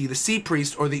Umihoshi, the sea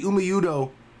priest, or the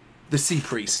Umiyudo, the sea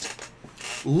priest.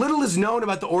 Little is known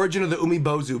about the origin of the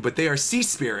Umibozu, but they are sea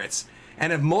spirits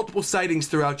and have multiple sightings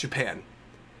throughout Japan.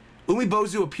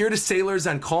 Umibozu appear to sailors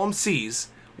on calm seas,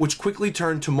 which quickly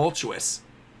turn tumultuous.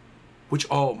 Which,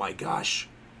 oh my gosh.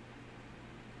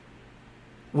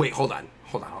 Wait, hold on.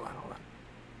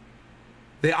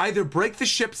 They either break the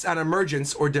ships on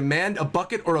emergence or demand a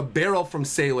bucket or a barrel from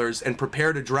sailors and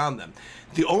prepare to drown them.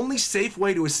 The only safe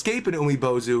way to escape an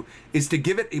Umibozu is to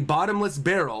give it a bottomless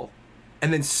barrel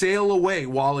and then sail away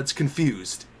while it's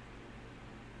confused.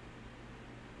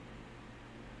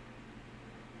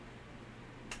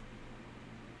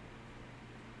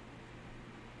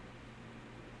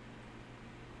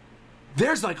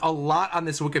 There's like a lot on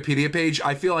this Wikipedia page.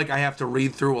 I feel like I have to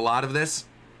read through a lot of this.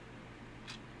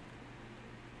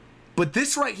 But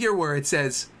this right here where it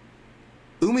says,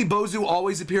 Umibozu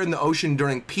always appear in the ocean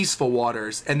during peaceful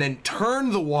waters and then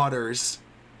turn the waters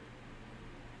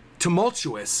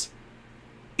tumultuous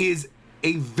is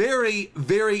a very,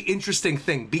 very interesting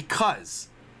thing, because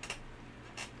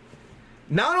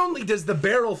not only does the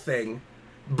barrel thing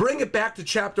bring it back to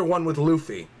chapter 1 with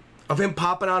Luffy, of him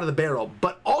popping out of the barrel,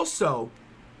 but also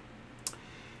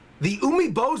the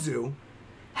Umibozu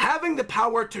having the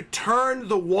power to turn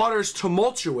the waters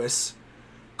tumultuous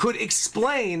could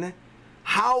explain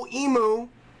how Imu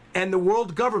and the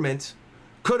world government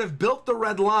could have built the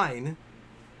Red Line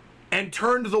and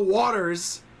turned the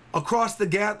waters across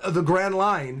the Grand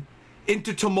Line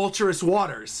into tumultuous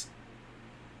waters.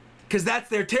 Because that's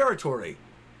their territory.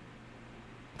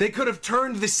 They could have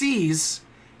turned the seas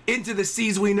into the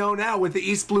seas we know now with the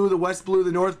East Blue, the West Blue,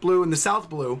 the North Blue, and the South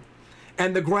Blue,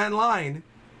 and the Grand Line.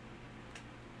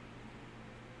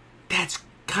 That's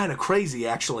kind of crazy,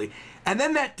 actually. And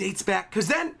then that dates back, because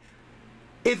then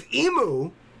if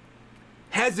Imu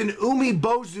has an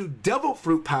Umibozu devil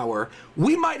fruit power,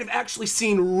 we might have actually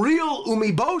seen real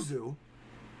Umibozu,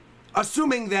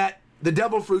 assuming that the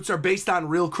devil fruits are based on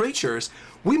real creatures.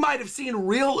 We might have seen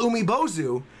real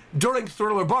Umibozu during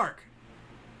Thriller Bark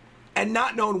and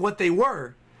not known what they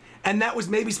were, and that was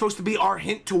maybe supposed to be our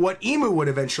hint to what Imu would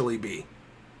eventually be.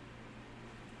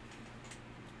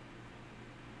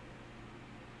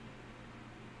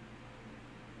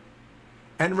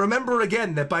 And remember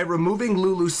again that by removing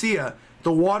Lulusia,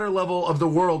 the water level of the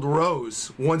world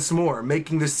rose once more,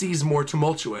 making the seas more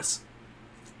tumultuous.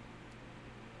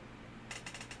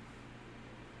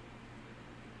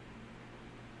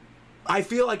 I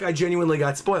feel like I genuinely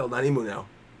got spoiled on Imu now.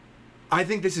 I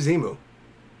think this is Imu.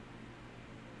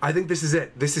 I think this is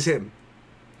it. This is him.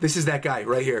 This is that guy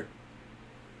right here.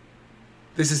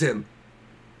 This is him.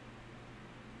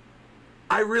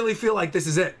 I really feel like this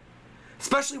is it.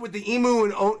 Especially with the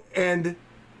Imu and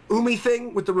Umi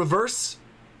thing with the reverse.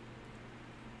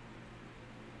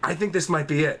 I think this might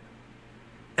be it.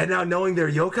 And now knowing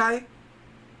they're yokai?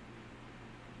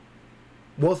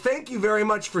 Well, thank you very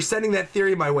much for sending that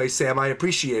theory my way, Sam. I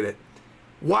appreciate it.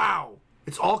 Wow.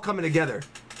 It's all coming together.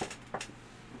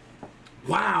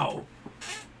 Wow.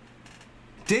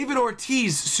 David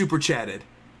Ortiz super chatted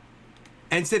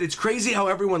and said, it's crazy how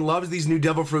everyone loves these new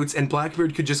devil fruits and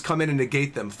Blackbeard could just come in and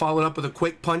negate them, followed up with a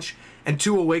quick punch and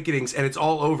 2 awakenings, and it's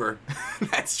all over.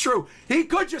 That's true. He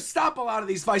could just stop a lot of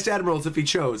these Vice Admirals if he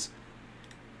chose.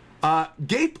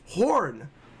 Gape Horn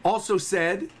also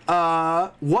said,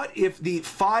 what if the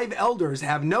 5 elders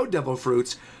have no devil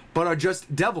fruits, but are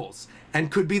just devils, and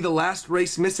could be the last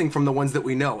race missing from the ones that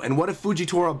we know? And what if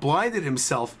Fujitora blinded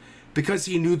himself because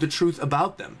he knew the truth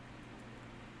about them?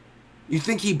 You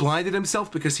think he blinded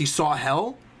himself because he saw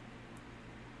hell?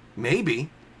 Maybe.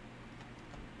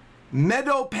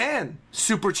 Meadow Pan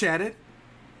super chatted,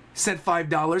 sent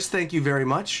 $5. Thank you very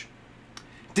much.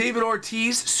 David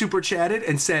Ortiz super chatted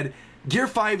and said, Gear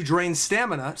 5 drains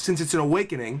stamina since it's an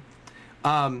awakening.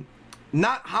 Not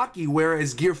hockey,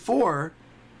 whereas Gear 4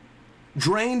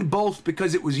 drained both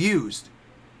because it was used.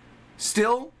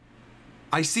 Still,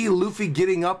 I see Luffy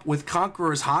getting up with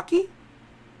Conqueror's hockey?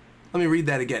 Let me read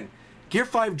that again. Gear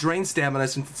 5 drains stamina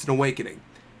since it's an awakening.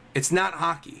 It's not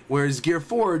hockey, whereas Gear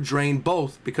 4 drained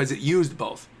both because it used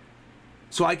both.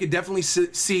 So I could definitely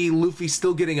see Luffy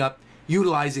still getting up,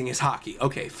 utilizing his hockey.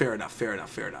 Okay, fair enough, fair enough,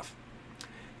 fair enough.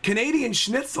 Canadian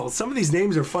Schnitzel, some of these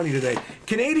names are funny today.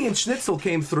 Canadian Schnitzel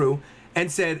came through and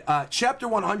said, Chapter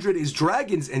 100 is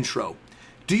Dragon's intro.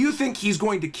 Do you think he's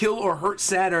going to kill or hurt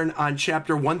Saturn on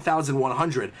Chapter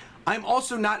 1100? I'm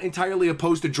also not entirely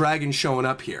opposed to Dragon showing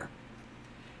up here.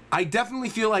 I definitely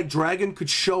feel like Dragon could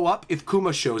show up if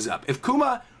Kuma shows up. If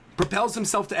Kuma propels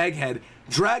himself to Egghead,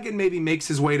 Dragon maybe makes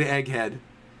his way to Egghead.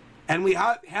 And we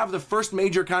have the first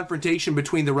major confrontation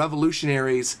between the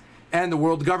revolutionaries and the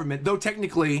world government, though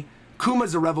technically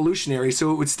Kuma's a revolutionary,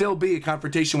 so it would still be a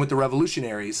confrontation with the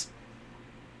revolutionaries.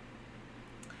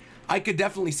 I could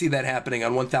definitely see that happening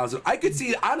on 1000. I could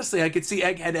see, honestly, I could see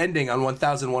Egghead ending on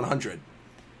 1100.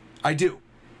 I do.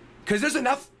 Because there's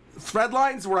enough thread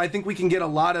lines where I think we can get a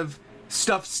lot of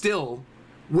stuff still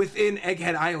within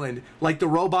Egghead Island, like the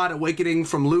robot awakening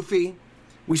from Luffy.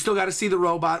 We still got to see the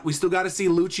robot. We still got to see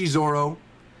Lucci Zoro.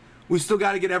 We still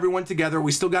got to get everyone together.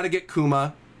 We still got to get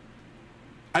Kuma.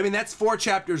 I mean, that's 4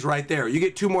 chapters right there. You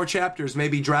get 2 more chapters,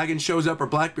 maybe Dragon shows up or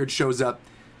Blackbeard shows up.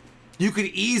 You could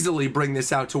easily bring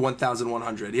this out to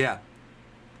 1100, yeah.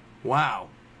 Wow.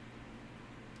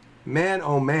 Man,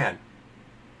 oh man.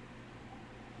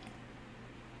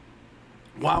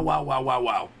 Wow, wow, wow, wow,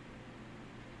 wow.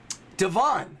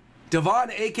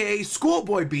 Devon, aka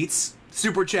Schoolboy Beats,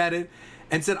 super chatted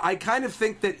and said, I kind of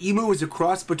think that Emu is a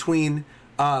cross between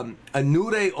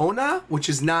Anure Ona, which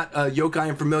is not a yokai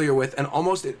I'm familiar with, and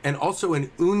also an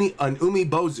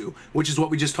Umibozu, which is what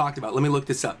we just talked about. Let me look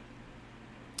this up.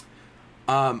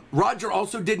 Roger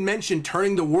also did mention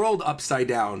turning the world upside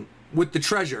down with the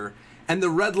treasure, and the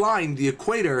red line, the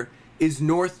equator, is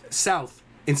north-south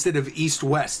instead of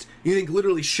east-west. You think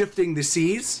literally shifting the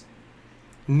seas?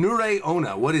 Nure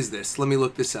Ona, what is this? Let me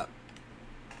look this up.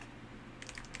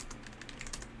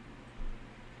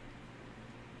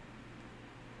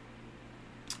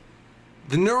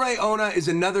 The Nure Ona is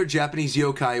another Japanese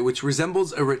yokai which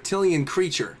resembles a reptilian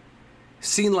creature,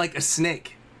 seen like a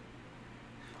snake.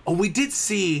 Oh, we did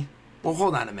see... Well,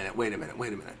 hold on a minute. Wait a minute.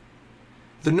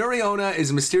 The Nure Ona is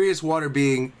a mysterious water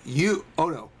being... Oh,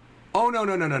 no. Oh,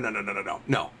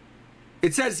 no.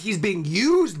 It says he's being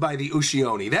used by the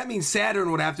Ushioni. That means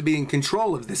Saturn would have to be in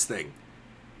control of this thing.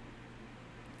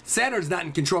 Saturn's not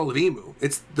in control of Imu.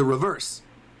 It's the reverse.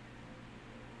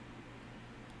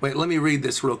 Wait, let me read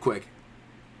this real quick.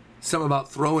 Something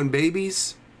about throwing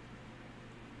babies.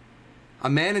 A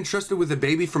man entrusted with a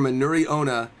baby from a Nure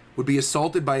Ona would be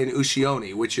assaulted by an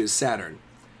Ushioni, which is Saturn.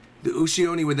 The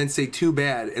Ushioni would then say "too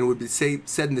bad" and would be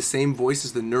said in the same voice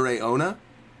as the Nure Ona.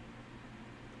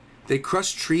 They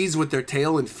crush trees with their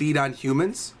tail and feed on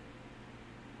humans.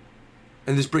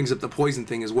 And this brings up the poison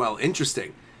thing as well.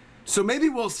 Interesting. So maybe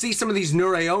we'll see some of these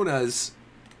Nure Onas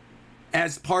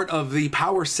as part of the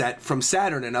power set from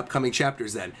Saturn in upcoming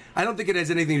chapters then. I don't think it has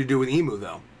anything to do with Imu,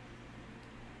 though.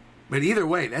 But either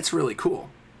way, that's really cool.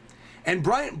 And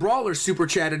Bryant Brawler super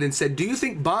chatted and said, do you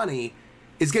think Bonnie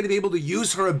is going to be able to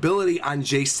use her ability on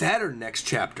J Saturn next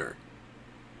chapter?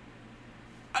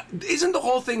 Isn't the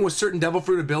whole thing with certain Devil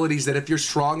Fruit abilities that if you're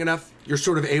strong enough, you're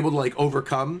sort of able to like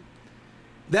overcome?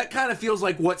 That kind of feels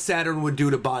like what Saturn would do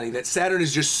to Bonnie. That Saturn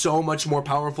is just so much more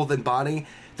powerful than Bonnie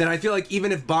that I feel like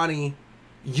even if Bonnie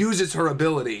uses her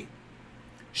ability,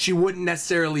 she wouldn't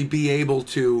necessarily be able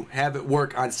to have it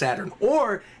work on Saturn.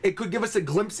 Or it could give us a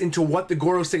glimpse into what the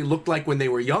Gorosei looked like when they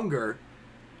were younger,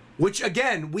 which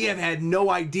again, we have had no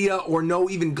idea or no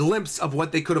even glimpse of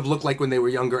what they could have looked like when they were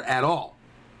younger at all.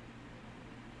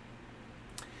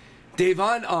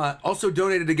 Devon also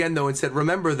donated again though and said,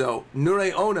 remember though,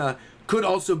 Nure Ona could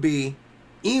also be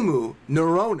Imu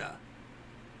Neurona.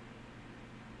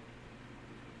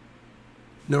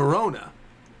 Neurona.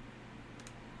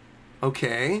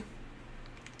 Okay.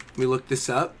 Let me look this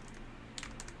up.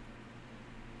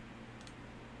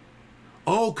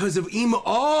 Oh, because of Imu.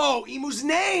 Oh, Imu's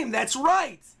name. That's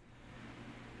right.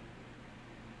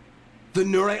 The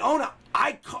Nure Ona.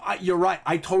 You're right.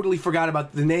 I totally forgot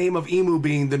about the name of Imu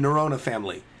being the Neurona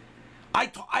family.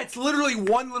 It's literally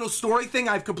one little story thing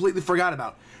I've completely forgot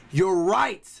about. You're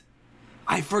right.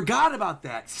 I forgot about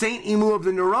that. Saint Imu of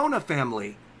the Neurona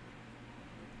family.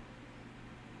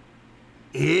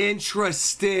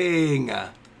 Interesting.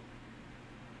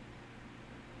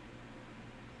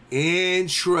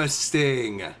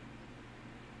 Interesting.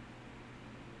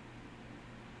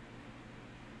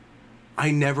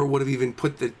 I never would have even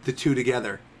put the two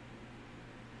together.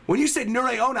 When you said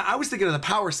Nure Ona, I was thinking of the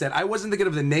power set. I wasn't thinking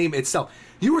of the name itself.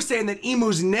 You were saying that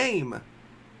Imu's name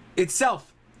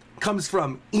itself comes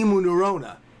from Imu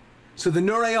Neurona. So the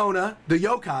Nure Ona, the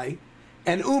yokai,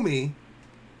 and Umi,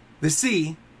 the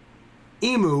sea,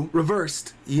 Imu,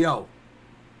 reversed, yo.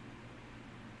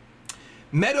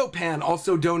 Meadowpan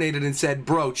also donated and said,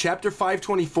 bro, chapter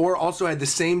 524 also had the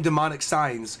same demonic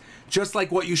signs, just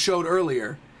like what you showed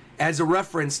earlier, as a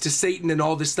reference to Satan and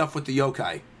all this stuff with the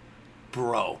yokai.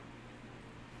 Bro.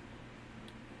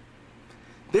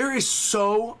 There is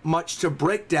so much to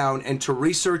break down and to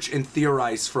research and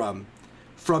theorize from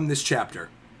this chapter.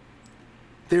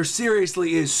 There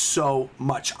seriously is so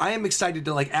much. I am excited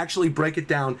to like actually break it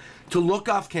down, to look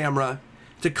off camera,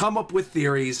 to come up with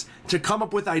theories, to come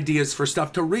up with ideas for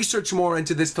stuff, to research more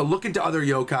into this, to look into other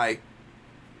yokai.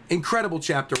 Incredible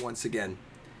chapter once again.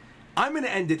 I'm going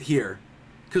to end it here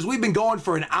because we've been going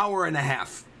for an hour and a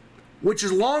half, which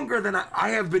is longer than I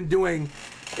have been doing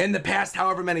in the past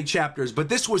however many chapters. But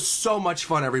this was so much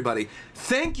fun, everybody.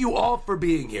 Thank you all for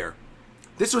being here.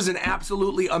 This was an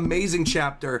absolutely amazing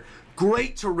chapter.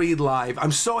 Great to read live.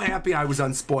 I'm so happy I was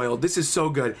unspoiled. This is so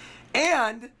good.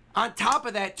 And on top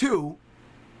of that, too,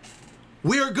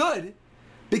 we're good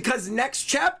because next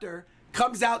chapter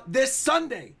comes out this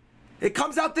Sunday. It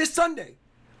comes out this Sunday.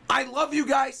 I love you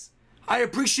guys. I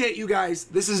appreciate you guys.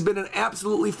 This has been an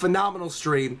absolutely phenomenal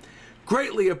stream.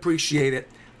 Greatly appreciate it.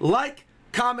 Like,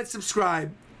 comment,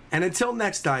 subscribe. And until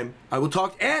next time, I will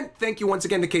talk. And thank you once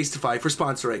again to Casetify for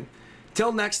sponsoring.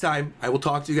 Till next time, I will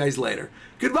talk to you guys later.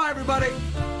 Goodbye, everybody.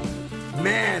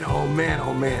 Man, oh man,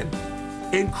 oh man.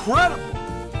 Incredible.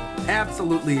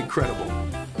 Absolutely incredible.